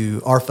reminder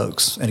to our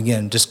folks. And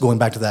again, just going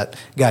back to that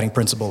guiding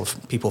principle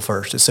of people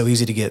first. It's so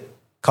easy to get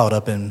caught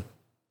up in,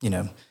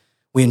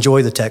 we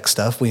enjoy the tech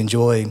stuff. We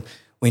enjoy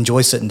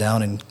sitting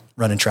down and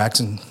running tracks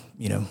and,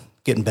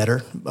 getting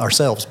better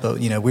ourselves.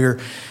 But,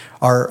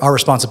 our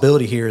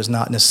responsibility here is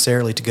not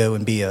necessarily to go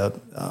and be a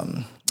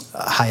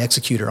high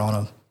executor on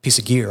a piece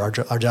of gear.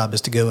 Our job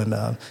is to go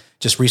and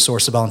just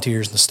resource the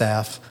volunteers and the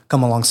staff,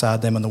 come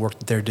alongside them in the work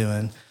that they're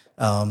doing,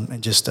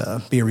 and just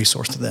be a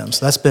resource to them.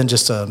 So that's been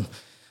just a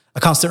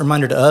constant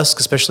reminder to us,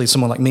 especially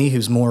someone like me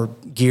who's more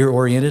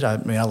gear-oriented. I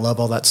love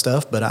all that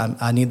stuff, but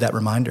I need that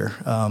reminder.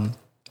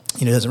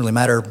 It doesn't really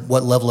matter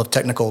what level of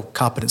technical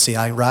competency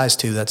I rise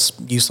to. That's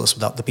useless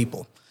without the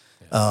people.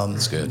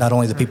 That's good. Not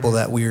only the people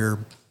that we're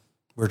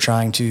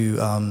trying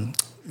to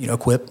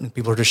equip, and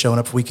people are just showing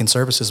up for weekend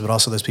services, but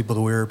also those people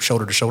that we're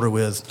shoulder to shoulder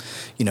with,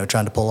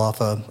 trying to pull off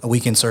a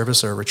weekend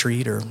service or a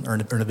retreat or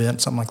an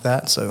event, something like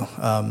that. So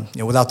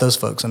without those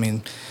folks,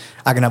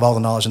 I can have all the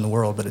knowledge in the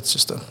world, but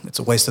it's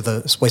a waste of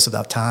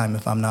that time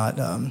if I'm not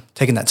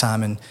taking that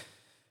time and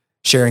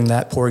sharing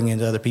that, pouring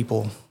into other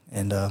people.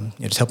 And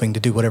just helping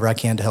to do whatever I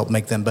can to help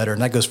make them better,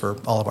 and that goes for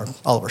all of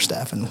our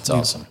staff. And that's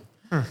awesome.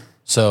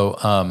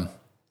 So,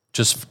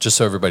 just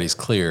so everybody's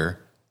clear,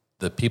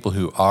 the people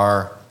who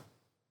are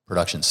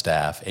production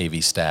staff,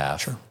 AV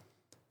staff, sure,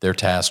 they're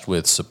tasked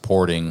with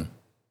supporting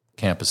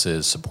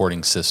campuses,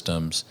 supporting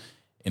systems,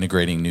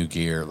 integrating new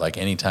gear. Like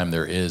anytime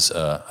there is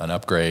an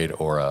upgrade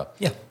or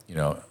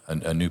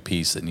a new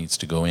piece that needs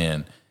to go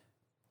in,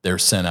 they're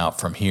sent out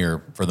from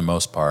here for the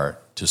most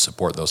part to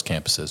support those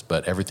campuses.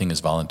 But everything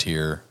is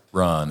volunteer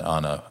run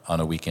on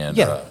a weekend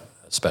or a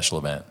special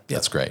event. Yeah.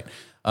 That's great.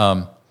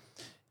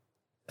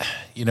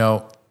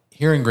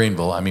 Here in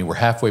Greenville, we're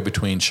halfway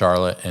between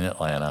Charlotte and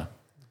Atlanta.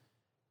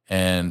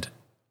 And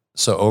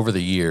so over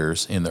the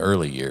years, in the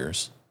early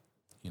years,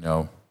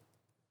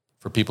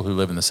 for people who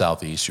live in the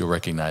Southeast, you'll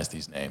recognize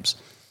these names.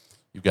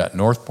 You've got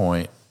North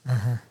Point,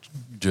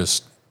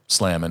 just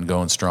slamming,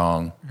 going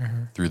strong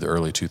through the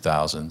early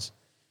 2000s.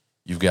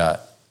 You've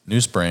got New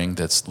Spring,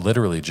 that's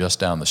literally just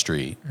down the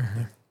street.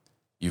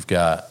 You've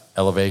got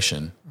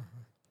Elevation,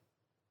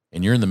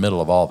 and you're in the middle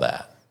of all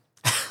that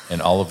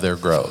and all of their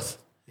growth.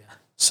 Yeah.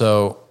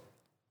 So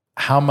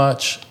how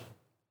much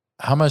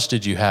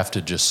did you have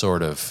to just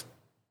sort of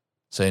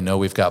say, no,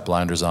 we've got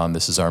blinders on,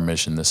 this is our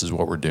mission, this is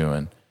what we're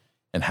doing?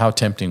 And how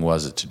tempting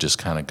was it to just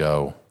kind of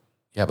go,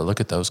 yeah, but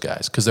look at those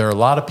guys? Because there are a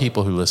lot of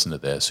people who listen to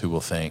this who will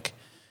think,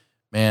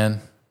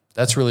 man,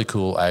 that's really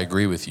cool, I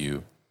agree with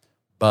you,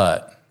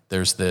 but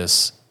there's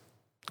this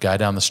guy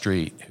down the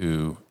street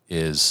who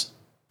is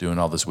doing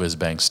all this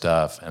whiz-bang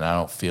stuff, and I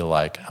don't feel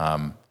like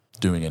I'm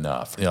doing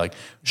enough.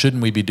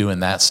 Shouldn't we be doing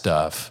that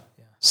stuff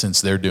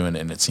since they're doing it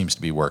and it seems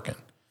to be working?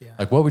 Yeah.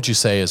 Like, what would you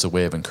say as a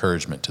way of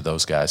encouragement to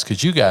those guys?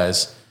 Because you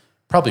guys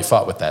probably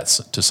fought with that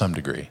to some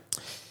degree.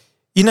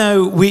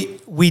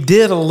 We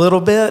did a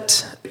little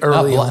bit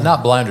early on.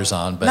 Not blinders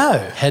on, but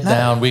head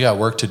down. No. We got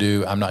work to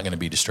do. I'm not going to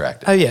be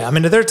distracted. Oh, yeah.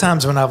 There are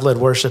times when I've led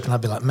worship and I'd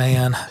be like,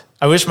 man,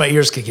 I wish my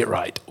ears could get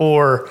right.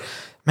 Or,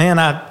 man,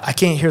 I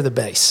can't hear the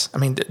bass.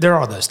 There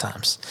are those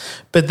times.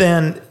 But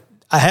then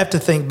I have to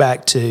think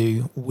back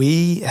to,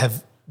 we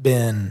have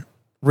been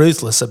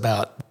ruthless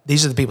about,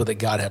 these are the people that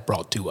God had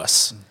brought to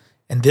us.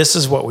 And this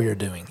is what we are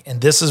doing.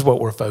 And this is what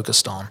we're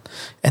focused on.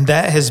 And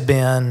that has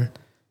been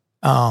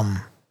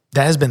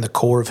the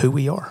core of who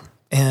we are.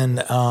 And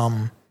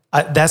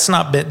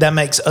that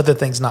makes other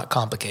things not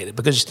complicated,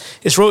 because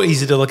it's real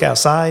easy to look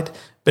outside.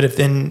 But if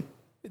then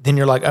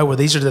you're like, oh, well,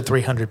 these are the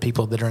 300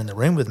 people that are in the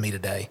room with me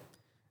today.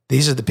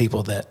 These are the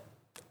people that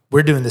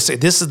we're doing this.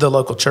 This is the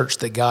local church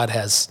that God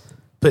has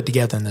put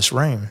together in this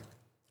room.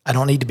 I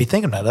don't need to be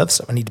thinking about other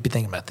stuff. I need to be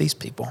thinking about these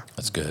people.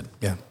 That's good.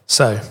 Yeah.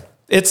 So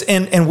it's,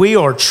 and we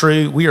are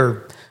true.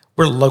 We're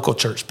local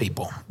church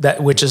people,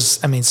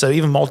 so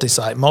even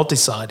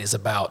multi-site is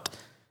about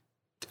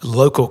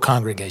local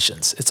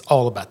congregations. It's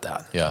all about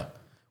that. Yeah.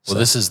 Well,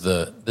 this is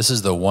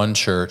the one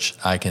church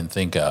I can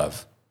think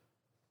of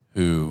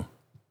who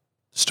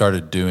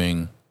started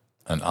doing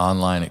an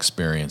online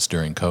experience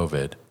during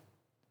COVID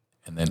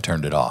and then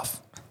turned it off.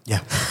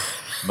 Yeah.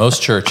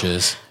 Most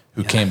churches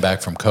who came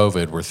back from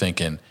COVID were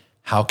thinking,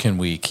 how can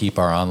we keep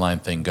our online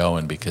thing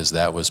going, because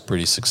that was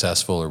pretty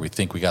successful, or we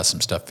think we got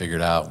some stuff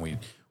figured out and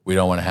we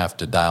don't want to have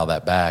to dial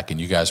that back. And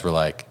you guys were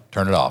like,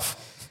 turn it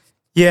off.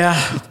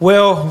 Yeah.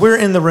 Well, we're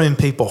in the room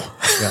people.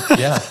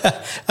 Yeah.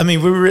 We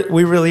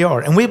really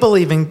are. And we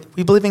believe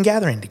in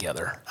gathering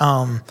together.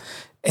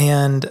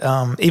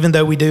 Even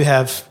though we do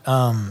have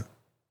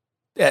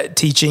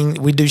teaching.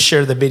 We do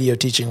share the video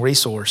teaching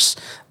resource.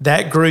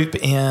 That group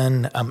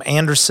in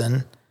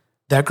Anderson,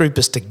 that group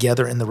is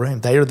together in the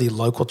room. They are the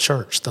local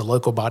church, the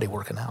local body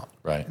working out.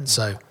 Right. And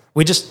so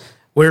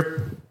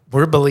we're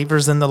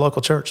believers in the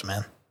local church,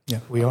 man. Yeah,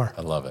 we are.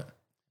 I love it.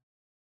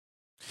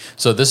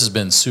 So this has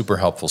been super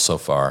helpful so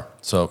far.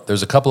 So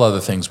there's a couple other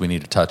things we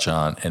need to touch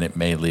on, and it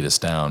may lead us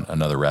down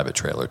another rabbit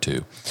trail or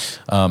two.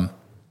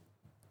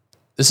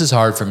 This is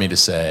hard for me to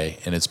say,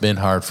 and it's been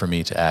hard for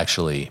me to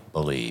actually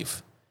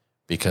believe,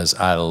 because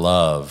I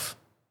love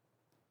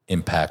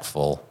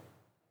impactful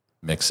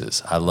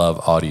mixes. I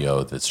love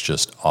audio that's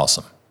just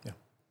awesome. Yeah.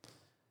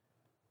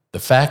 The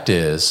fact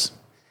is,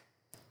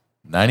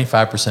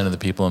 95% of the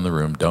people in the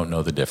room don't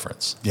know the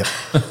difference. Yep.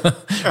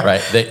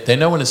 Right? They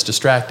know when it's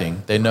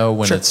distracting. They know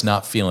when it's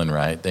not feeling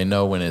right. They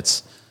know when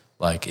it's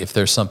like, if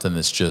there's something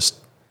that's just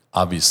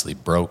obviously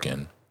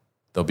broken,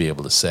 they'll be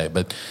able to say.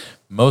 But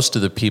most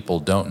of the people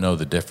don't know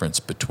the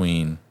difference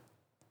between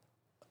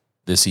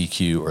this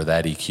EQ or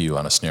that EQ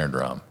on a snare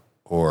drum,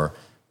 or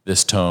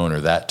this tone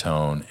or that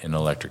tone in an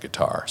electric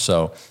guitar.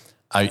 So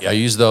I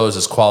use those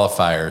as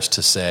qualifiers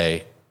to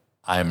say,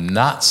 I'm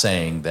not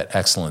saying that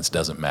excellence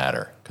doesn't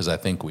matter, because I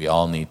think we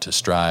all need to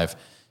strive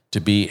to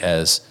be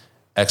as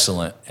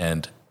excellent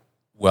and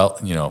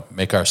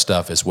make our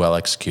stuff as well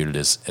executed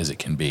as it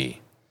can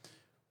be.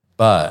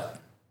 But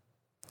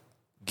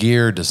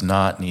gear does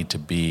not need to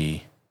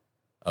be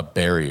a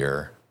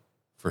barrier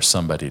for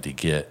somebody to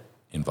get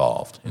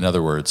involved. In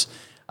other words,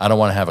 I don't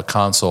want to have a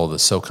console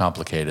that's so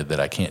complicated that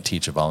I can't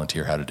teach a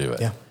volunteer how to do it.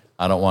 Yeah.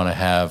 I don't want to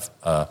have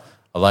a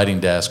lighting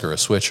desk or a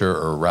switcher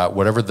or a route,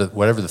 whatever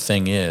the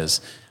thing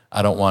is.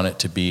 I don't want it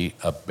to be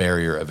a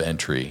barrier of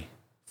entry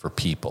for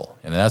people.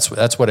 And that's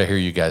what I hear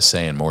you guys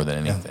saying more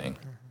than anything.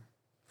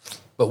 Yeah.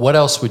 But what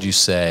else would you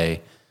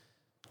say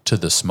to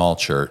the small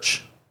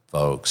church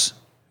folks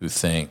who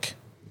think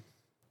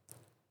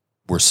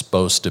we're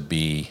supposed to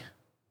be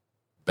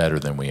better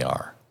than we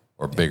are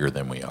or bigger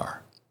than we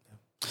are?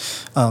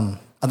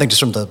 I think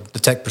just from the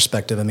tech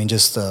perspective, I mean,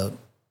 just to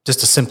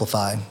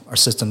simplify our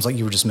systems, like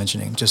you were just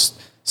mentioning,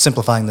 just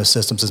simplifying those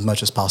systems as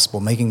much as possible,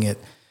 making it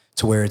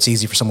to where it's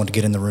easy for someone to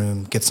get in the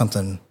room, get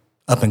something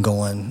up and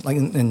going. Like,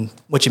 and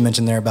what you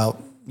mentioned there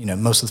about,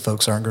 most of the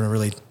folks aren't going to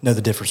really know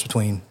the difference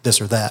between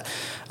this or that.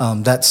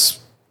 That's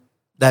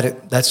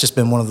just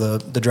been one of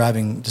the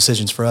driving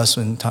decisions for us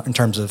in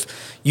terms of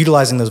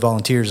utilizing those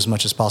volunteers as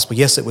much as possible.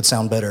 Yes, it would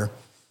sound better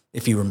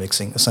if you were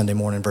mixing a Sunday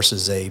morning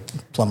versus a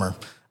plumber.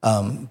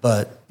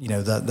 But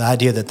the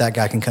idea that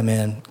guy can come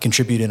in,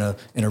 contribute in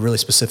a really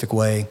specific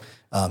way,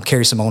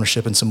 carry some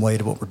ownership in some way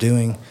to what we're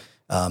doing,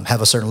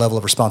 have a certain level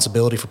of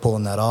responsibility for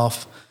pulling that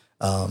off.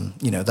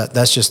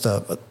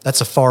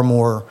 That's a far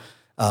more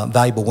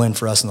valuable win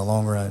for us in the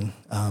long run.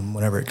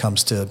 Whenever it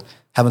comes to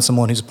having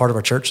someone who's a part of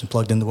our church and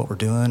plugged into what we're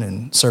doing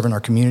and serving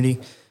our community,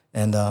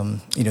 and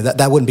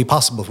that wouldn't be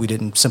possible if we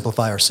didn't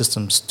simplify our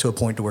systems to a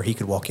point to where he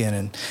could walk in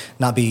and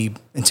not be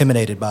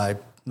intimidated by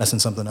messing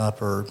something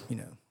up or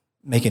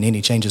making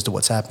any changes to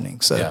what's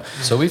happening.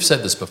 So we've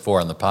said this before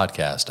on the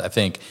podcast. I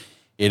think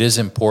it is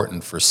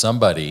important for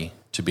somebody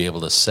to be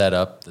able to set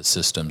up the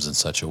systems in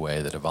such a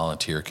way that a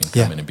volunteer can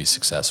come in and be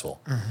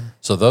successful. Mm-hmm.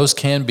 So those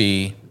can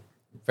be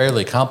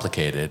fairly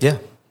complicated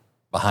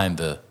behind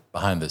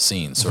the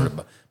scenes, sort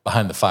of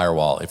behind the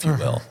firewall, if you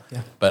will.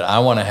 Yeah. But I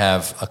want to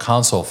have a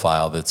console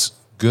file that's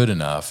good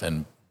enough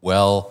and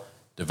well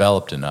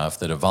developed enough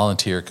that a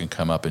volunteer can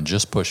come up and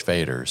just push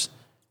faders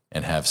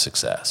and have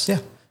success. Yeah.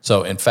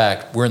 So, in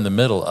fact, we're in the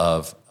middle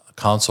of a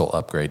console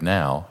upgrade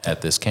now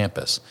at this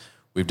campus.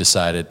 We've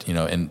decided,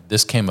 and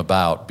this came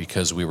about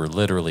because we were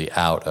literally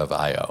out of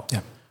I/O.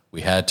 Yeah.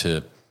 We had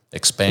to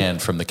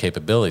expand from the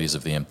capabilities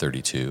of the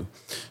M32.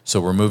 So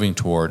we're moving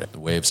toward the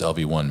Waves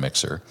LV1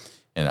 mixer,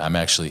 and I'm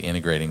actually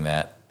integrating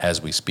that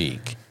as we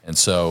speak. And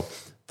so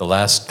the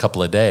last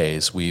couple of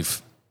days,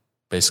 we've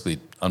basically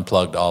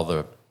unplugged all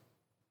the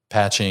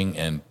patching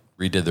and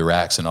redid the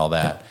racks and all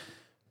that.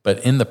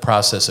 But in the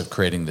process of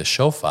creating the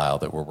show file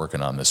that we're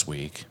working on this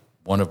week,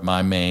 one of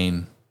my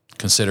main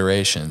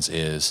considerations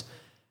is,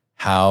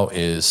 how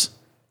is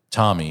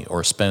Tommy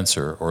or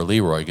Spencer or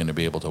Leroy going to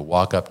be able to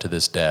walk up to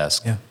this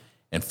desk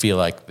and feel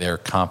like they're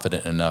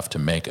confident enough to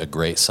make a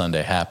great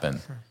Sunday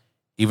happen,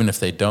 even if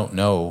they don't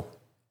know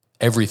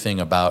everything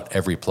about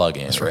every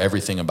plugin or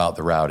everything about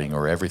the routing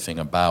or everything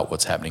about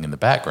what's happening in the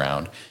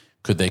background?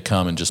 Could they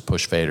come and just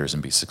push faders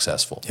and be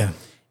successful? Yeah.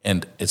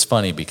 And it's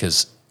funny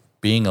because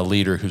being a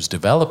leader who's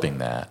developing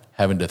that,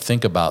 having to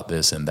think about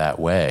this in that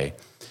way,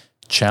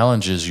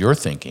 challenges your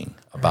thinking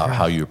about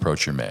how you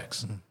approach your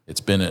mix. Mm-hmm.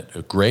 It's been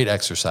a great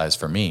exercise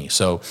for me.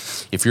 So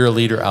if you're a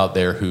leader out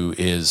there who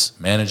is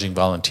managing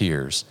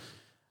volunteers,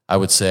 I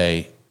would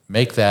say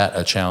make that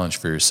a challenge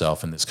for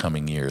yourself in this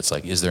coming year. It's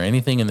like, is there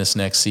anything in this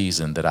next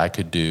season that I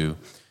could do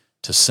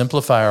to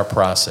simplify our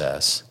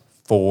process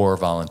for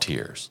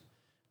volunteers?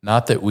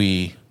 Not that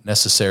we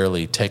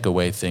necessarily take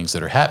away things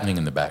that are happening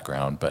in the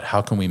background, but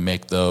how can we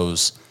make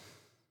those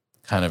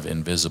kind of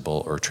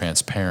invisible or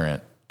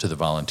transparent to the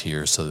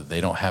volunteers so that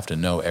they don't have to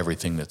know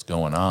everything that's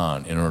going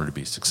on in order to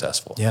be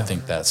successful. Yeah. I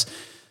think that's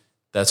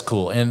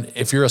cool. And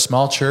if you're a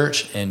small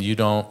church and you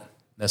don't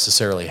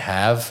necessarily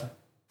have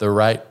the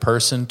right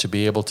person to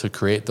be able to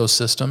create those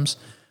systems,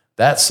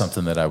 that's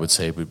something that I would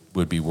say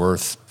would be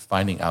worth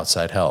finding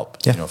outside help.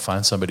 Yeah.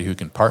 Find somebody who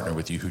can partner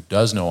with you, who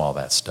does know all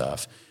that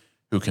stuff,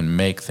 who can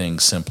make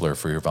things simpler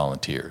for your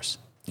volunteers.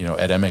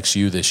 At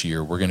MXU this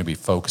year, we're going to be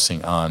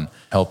focusing on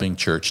helping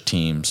church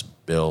teams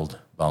build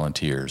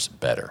volunteers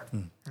better.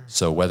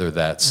 So whether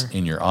that's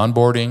in your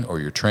onboarding or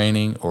your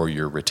training or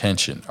your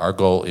retention, our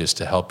goal is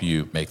to help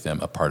you make them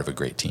a part of a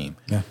great team.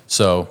 Yeah.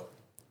 So,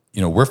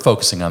 we're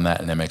focusing on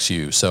that in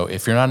MXU. So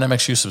if you're not an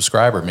MXU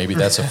subscriber, maybe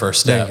that's a first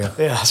step.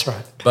 Yeah, that's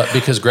right. But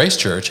because Grace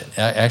Church,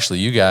 actually,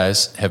 you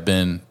guys have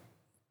been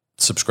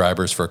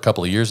subscribers for a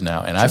couple of years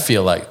now, and I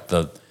feel like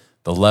the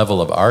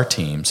level of our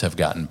teams have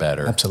gotten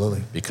better.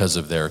 Absolutely. Because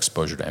of their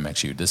exposure to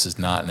MXU. This is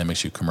not an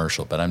MXU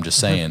commercial, but I'm just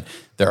saying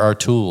there are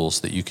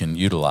tools that you can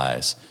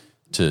utilize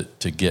to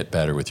get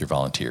better with your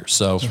volunteers.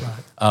 So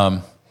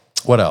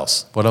what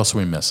else? What else are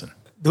we missing?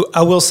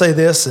 I will say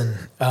this,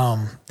 and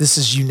this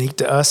is unique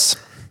to us.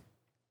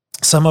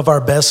 Some of our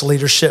best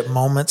leadership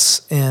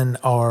moments in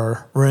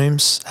our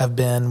rooms have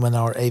been when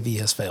our AV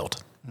has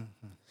failed.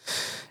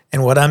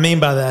 And what I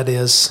mean by that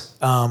is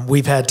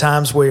we've had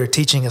times where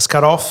teaching is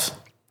cut off,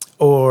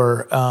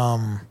 or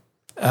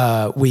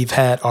we've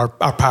had our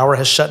power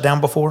has shut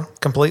down before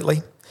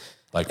completely.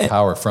 Like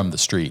power from the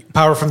street.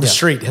 Power from the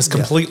street has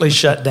completely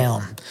shut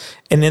down.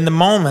 And in the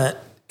moment,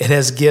 it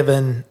has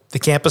given the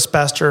campus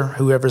pastor,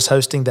 whoever's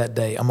hosting that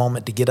day, a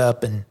moment to get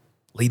up and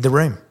lead the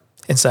room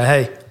and say,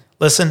 hey,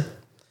 listen,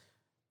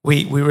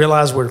 we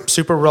realize we're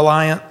super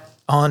reliant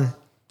on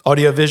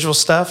audiovisual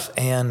stuff,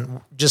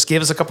 and just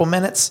give us a couple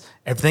minutes.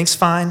 Everything's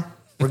fine.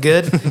 We're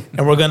good.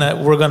 And we're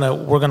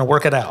gonna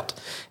work it out.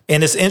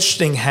 And it's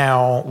interesting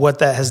how what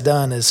that has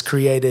done is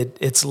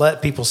it's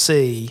let people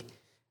see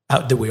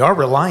that we are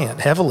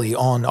reliant heavily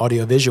on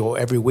audiovisual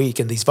every week,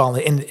 and these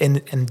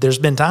and there's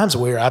been times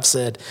where I've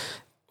said,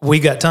 we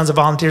got tons of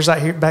volunteers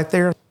back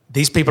there.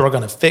 These people are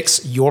going to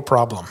fix your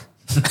problem.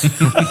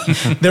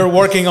 They're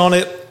working on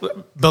it,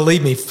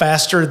 believe me,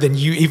 faster than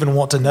you even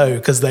want to know,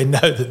 because they know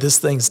that this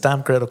thing's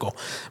time critical.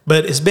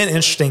 But it's been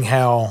interesting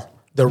how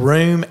the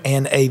room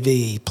and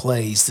AV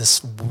plays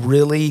this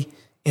really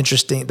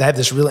interesting. They have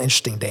this really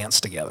interesting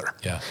dance together.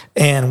 Yeah,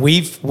 and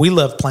we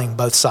love playing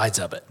both sides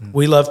of it.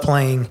 We love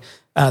playing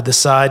the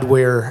side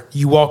where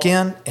you walk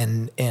in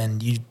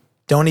and you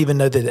don't even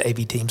know that the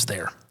AV team's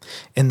there.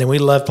 And then we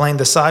love playing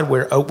the side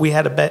where, we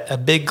had a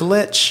big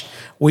glitch.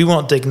 We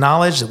want to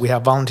acknowledge that we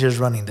have volunteers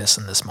running this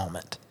in this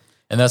moment.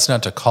 And that's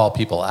not to call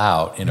people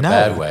out in a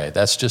bad way.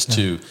 That's just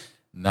to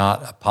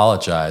not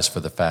apologize for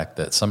the fact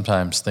that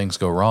sometimes things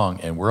go wrong,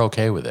 and we're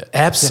okay with it.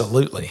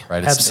 Absolutely.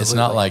 Right? It's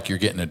not like you're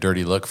getting a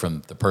dirty look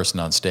from the person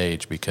on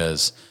stage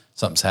because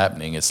something's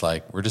happening. It's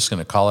like, we're just going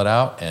to call it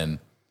out and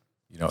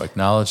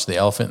acknowledge the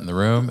elephant in the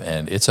room,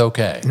 and it's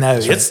okay. No,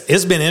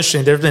 it's been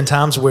interesting. There's been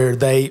times where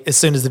as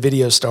soon as the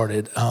video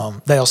started,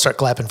 they all start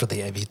clapping for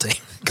the AV team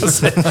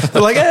because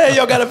they're like, "Hey,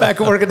 y'all got it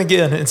back working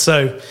again." And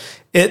so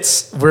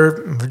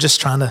we're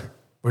just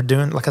we're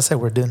doing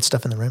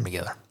stuff in the room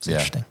together. It's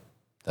interesting.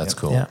 That's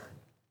cool. Yeah.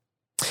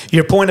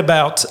 Your point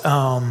about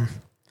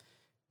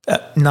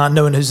not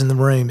knowing who's in the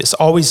room, it's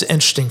always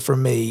interesting for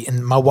me,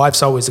 and my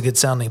wife's always a good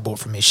sounding board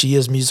for me. She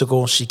is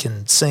musical. She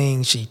can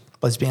sing. She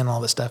plays piano, all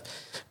this stuff.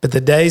 But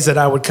the days that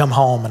I would come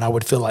home and I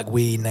would feel like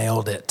we'd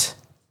nailed it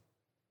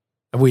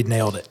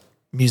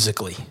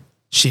musically,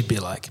 she'd be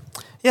like,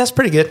 yeah, it's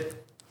pretty good.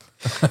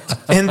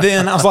 And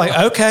then I was like,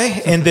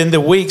 okay. And then the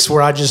weeks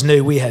where I just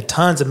knew we had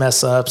tons of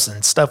mess ups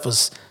and stuff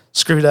was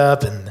screwed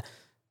up and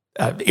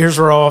ears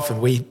were off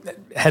and we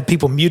had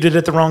people muted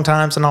at the wrong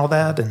times and all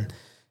that. And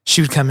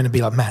she would come in and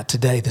be like, Matt,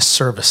 today the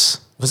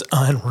service was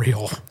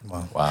unreal.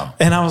 Wow.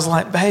 And I was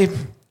like, babe,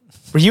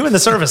 were you in the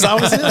service I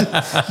was in?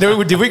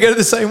 Did we go to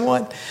the same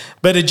one?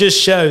 But it just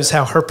shows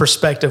how her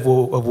perspective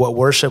of what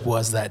worship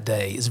was that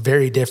day is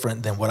very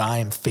different than what I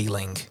am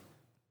feeling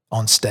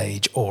on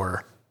stage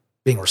or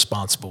being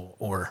responsible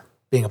or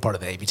being a part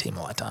of the AV team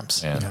a lot of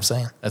times. Yeah. You know what I'm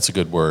saying? That's a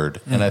good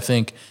word. And I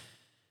think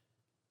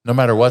no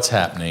matter what's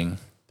happening,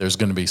 there's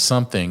going to be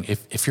something,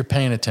 if you're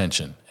paying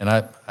attention, and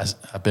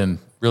I've been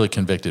really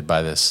convicted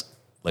by this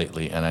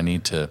lately, and I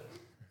need to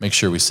make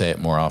sure we say it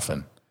more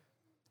often.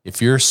 If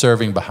you're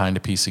serving behind a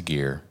piece of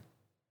gear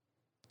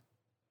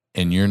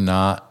and you're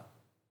not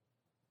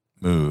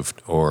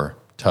moved or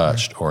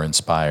touched or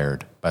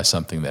inspired by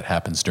something that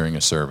happens during a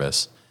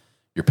service,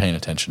 you're paying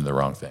attention to the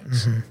wrong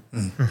things. Mm-hmm.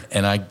 Mm-hmm.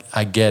 And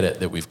I get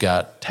it that we've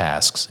got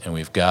tasks and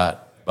we've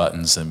got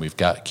buttons and we've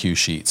got cue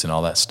sheets and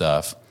all that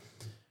stuff,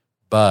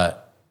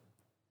 but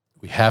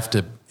we have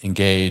to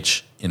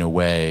engage in a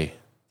way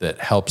that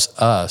helps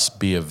us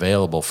be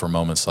available for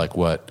moments like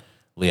what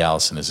Lee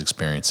Allison is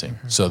experiencing,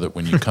 so that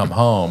when you come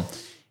home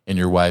and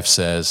your wife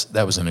says,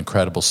 that was an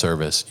incredible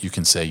service, you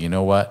can say, you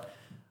know what?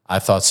 I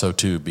thought so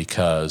too,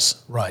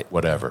 because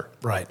whatever.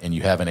 Right. And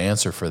you have an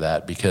answer for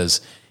that,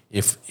 because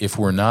if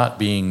we're not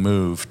being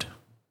moved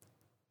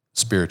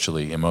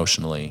spiritually,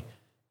 emotionally,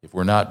 if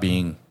we're not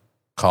being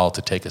called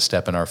to take a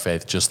step in our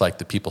faith, just like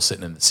the people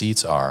sitting in the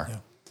seats are,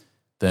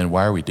 then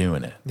why are we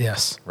doing it?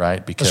 Yes.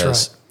 Right?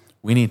 Because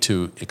we need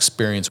to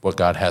experience what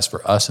God has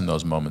for us in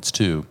those moments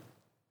too,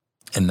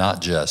 and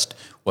not just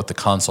what the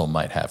console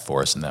might have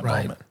for us in that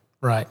moment.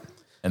 Right.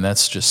 And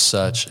that's just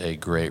such a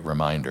great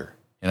reminder.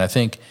 And I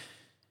think,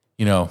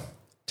 to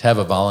have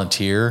a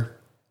volunteer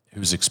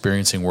who's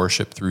experiencing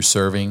worship through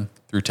serving,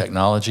 through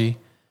technology,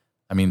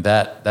 I mean,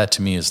 that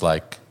to me is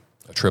like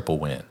a triple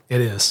win.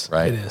 It is.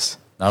 Right? It is.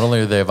 Not only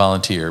are they a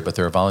volunteer, but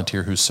they're a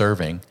volunteer who's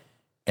serving,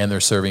 and they're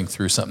serving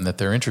through something that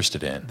they're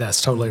interested in.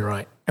 That's totally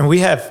right. And we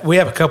have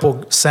a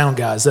couple sound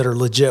guys that are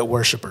legit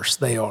worshipers.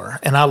 They are.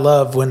 And I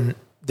love when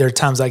there are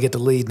times I get to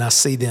lead and I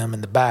see them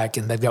in the back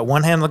and they've got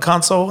one hand on the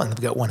console and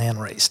they've got one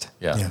hand raised.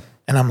 Yeah.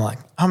 And I'm like,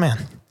 oh man,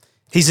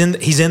 he's in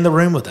the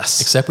room with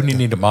us. Except when you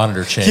need a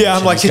monitor change. Yeah,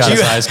 I'm like,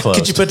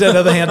 could you put that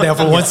other hand down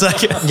for 1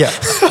 second? Yeah.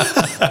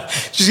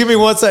 Just give me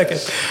 1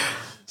 second.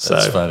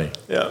 That's funny.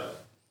 Yeah.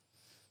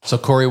 So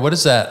Corey, what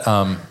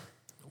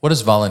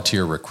does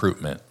volunteer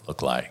recruitment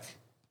look like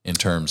in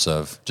terms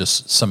of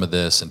just some of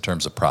this, in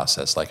terms of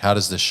process? Like, how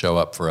does this show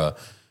up for a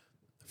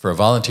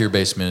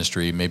volunteer-based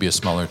ministry, maybe a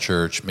smaller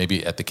church,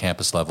 maybe at the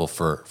campus level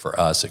for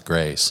us at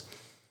Grace?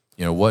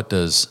 What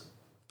does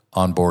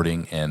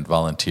onboarding and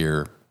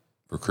volunteer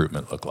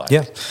recruitment look like?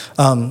 Yeah.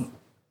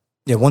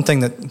 One thing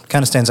that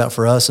kind of stands out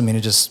for us,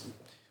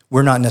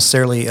 we're not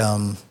necessarily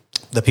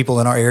the people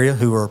in our area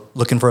who are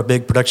looking for a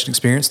big production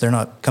experience. They're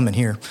not coming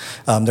here.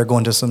 They're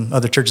going to some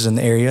other churches in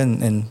the area,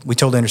 and we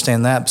totally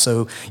understand that.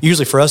 So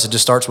usually for us, it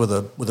just starts with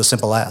a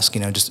simple ask.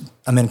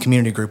 I'm in a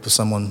community group with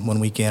someone one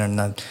weekend,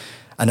 and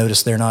I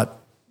noticed they're not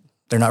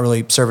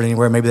really serving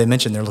anywhere. Maybe they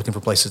mentioned they're looking for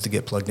places to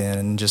get plugged in,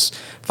 and just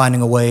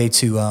finding a way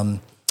to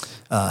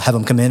have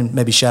them come in,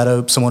 maybe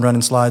shadow someone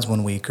running slides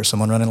one week or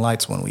someone running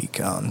lights one week.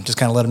 Just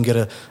kind of let them get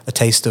a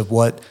taste of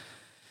what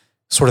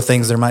sort of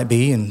things there might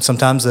be. And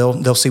sometimes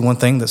they'll see one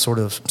thing that sort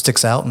of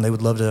sticks out and they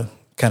would love to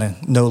kind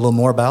of know a little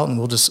more about. And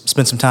we'll just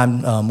spend some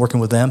time working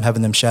with them,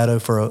 having them shadow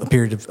for a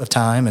period of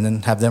time, and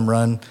then have them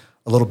run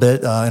a little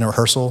bit in a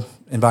rehearsal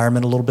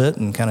environment a little bit,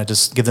 and kind of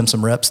just give them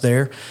some reps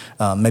there.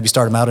 Maybe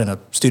start them out in a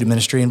student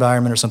ministry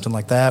environment or something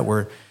like that,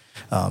 where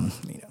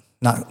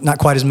not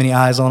quite as many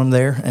eyes on them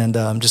there,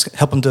 and just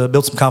help them to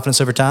build some confidence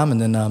over time.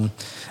 And then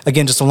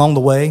again, just along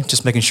the way,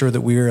 just making sure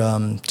that we're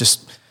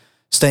just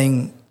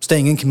staying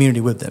in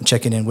community with them,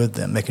 checking in with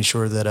them, making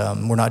sure that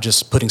we're not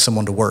just putting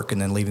someone to work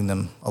and then leaving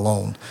them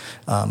alone,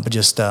 but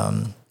just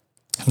some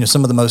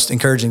of the most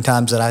encouraging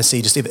times that I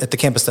see just at the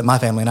campus that my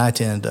family and I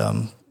attend.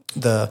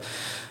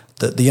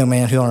 The young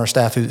man who on our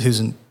staff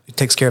who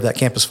takes care of that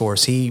campus for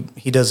us, he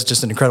does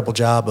just an incredible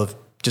job of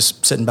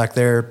just sitting back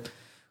there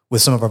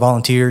with some of our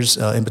volunteers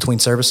in between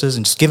services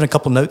and just giving a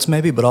couple notes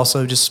maybe, but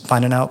also just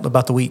finding out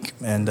about the week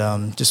and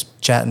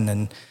just chatting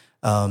and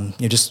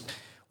just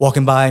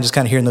walking by and just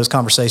kind of hearing those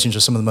conversations are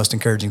some of the most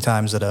encouraging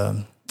times that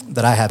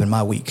I have in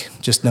my week.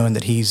 Just knowing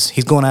that he's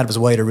going out of his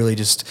way to really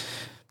just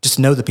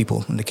know the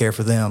people and to care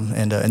for them,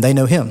 and they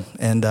know him,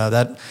 and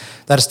that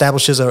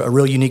establishes a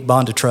real unique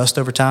bond of trust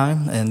over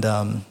time,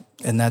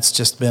 and that's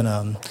just been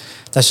a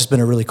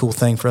really cool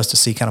thing for us to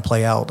see kind of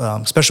play out,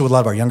 especially with a lot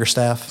of our younger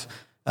staff.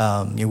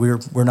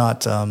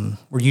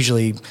 We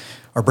usually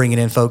are bringing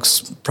in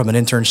folks from an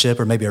internship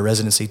or maybe a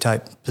residency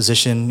type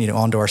position,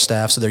 onto our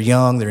staff. So they're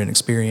young, they're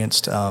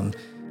inexperienced.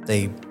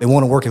 They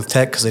want to work with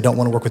tech because they don't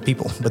want to work with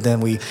people. But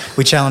then we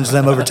challenge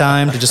them over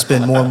time to just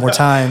spend more and more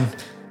time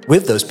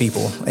with those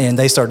people, and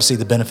they start to see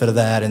the benefit of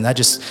that. And that's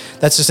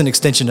just an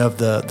extension of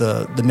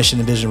the mission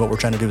and vision of what we're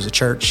trying to do as a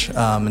church.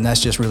 And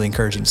that's just really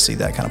encouraging to see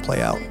that kind of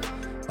play out.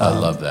 I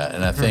love that.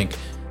 And I think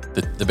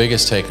the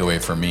biggest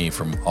takeaway for me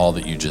from all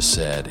that you just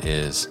said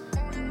is,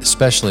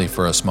 especially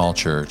for a small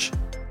church,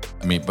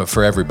 but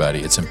for everybody,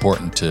 it's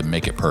important to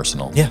make it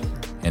personal. Yeah.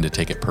 And to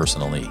take it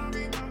personally.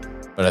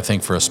 But I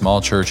think for a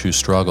small church who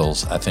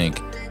struggles, I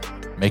think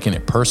making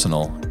it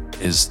personal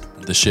is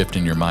the shift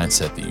in your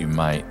mindset that you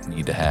might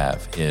need to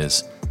have,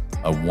 is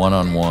a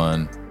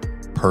one-on-one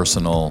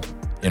personal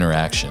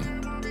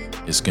interaction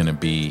is going to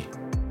be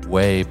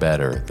way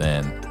better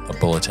than a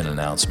bulletin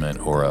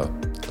announcement or a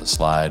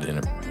slide in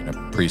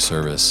a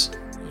pre-service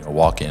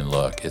walk-in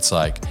look. It's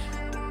like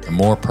the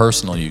more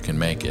personal you can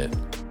make it,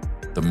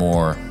 the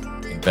more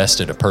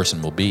invested a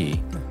person will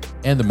be,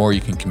 and the more you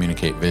can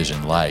communicate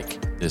vision,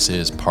 like this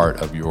is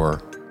part of your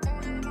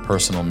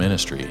personal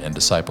ministry and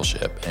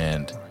discipleship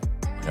and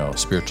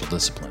spiritual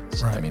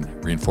disciplines. Right.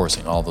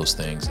 Reinforcing all those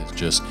things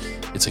is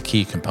it's a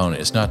key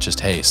component. It's not just,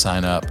 hey,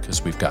 sign up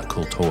because we've got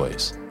cool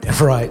toys.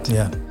 Right.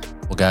 Yeah.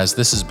 Well, guys,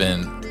 this has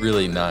been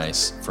really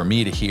nice for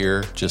me to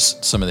hear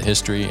just some of the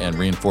history and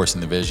reinforcing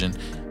the vision.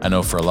 I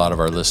know for a lot of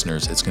our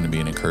listeners, it's going to be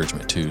an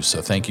encouragement too.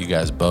 So thank you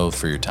guys both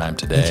for your time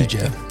today. Thank you,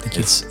 Jeff. Thank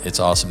you. It's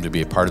awesome to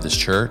be a part of this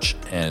church,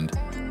 and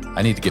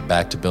I need to get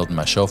back to building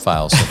my show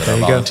files so that our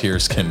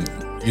volunteers can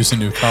use a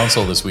new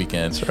console this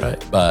weekend. That's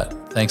right.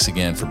 But thanks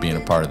again for being a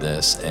part of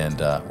this, and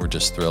we're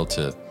just thrilled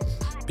to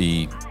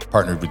be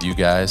partnered with you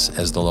guys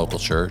as the local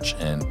church,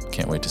 and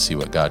can't wait to see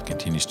what God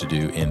continues to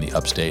do in the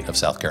upstate of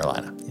South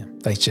Carolina. Yeah.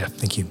 Thanks, Jeff.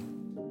 Thank you.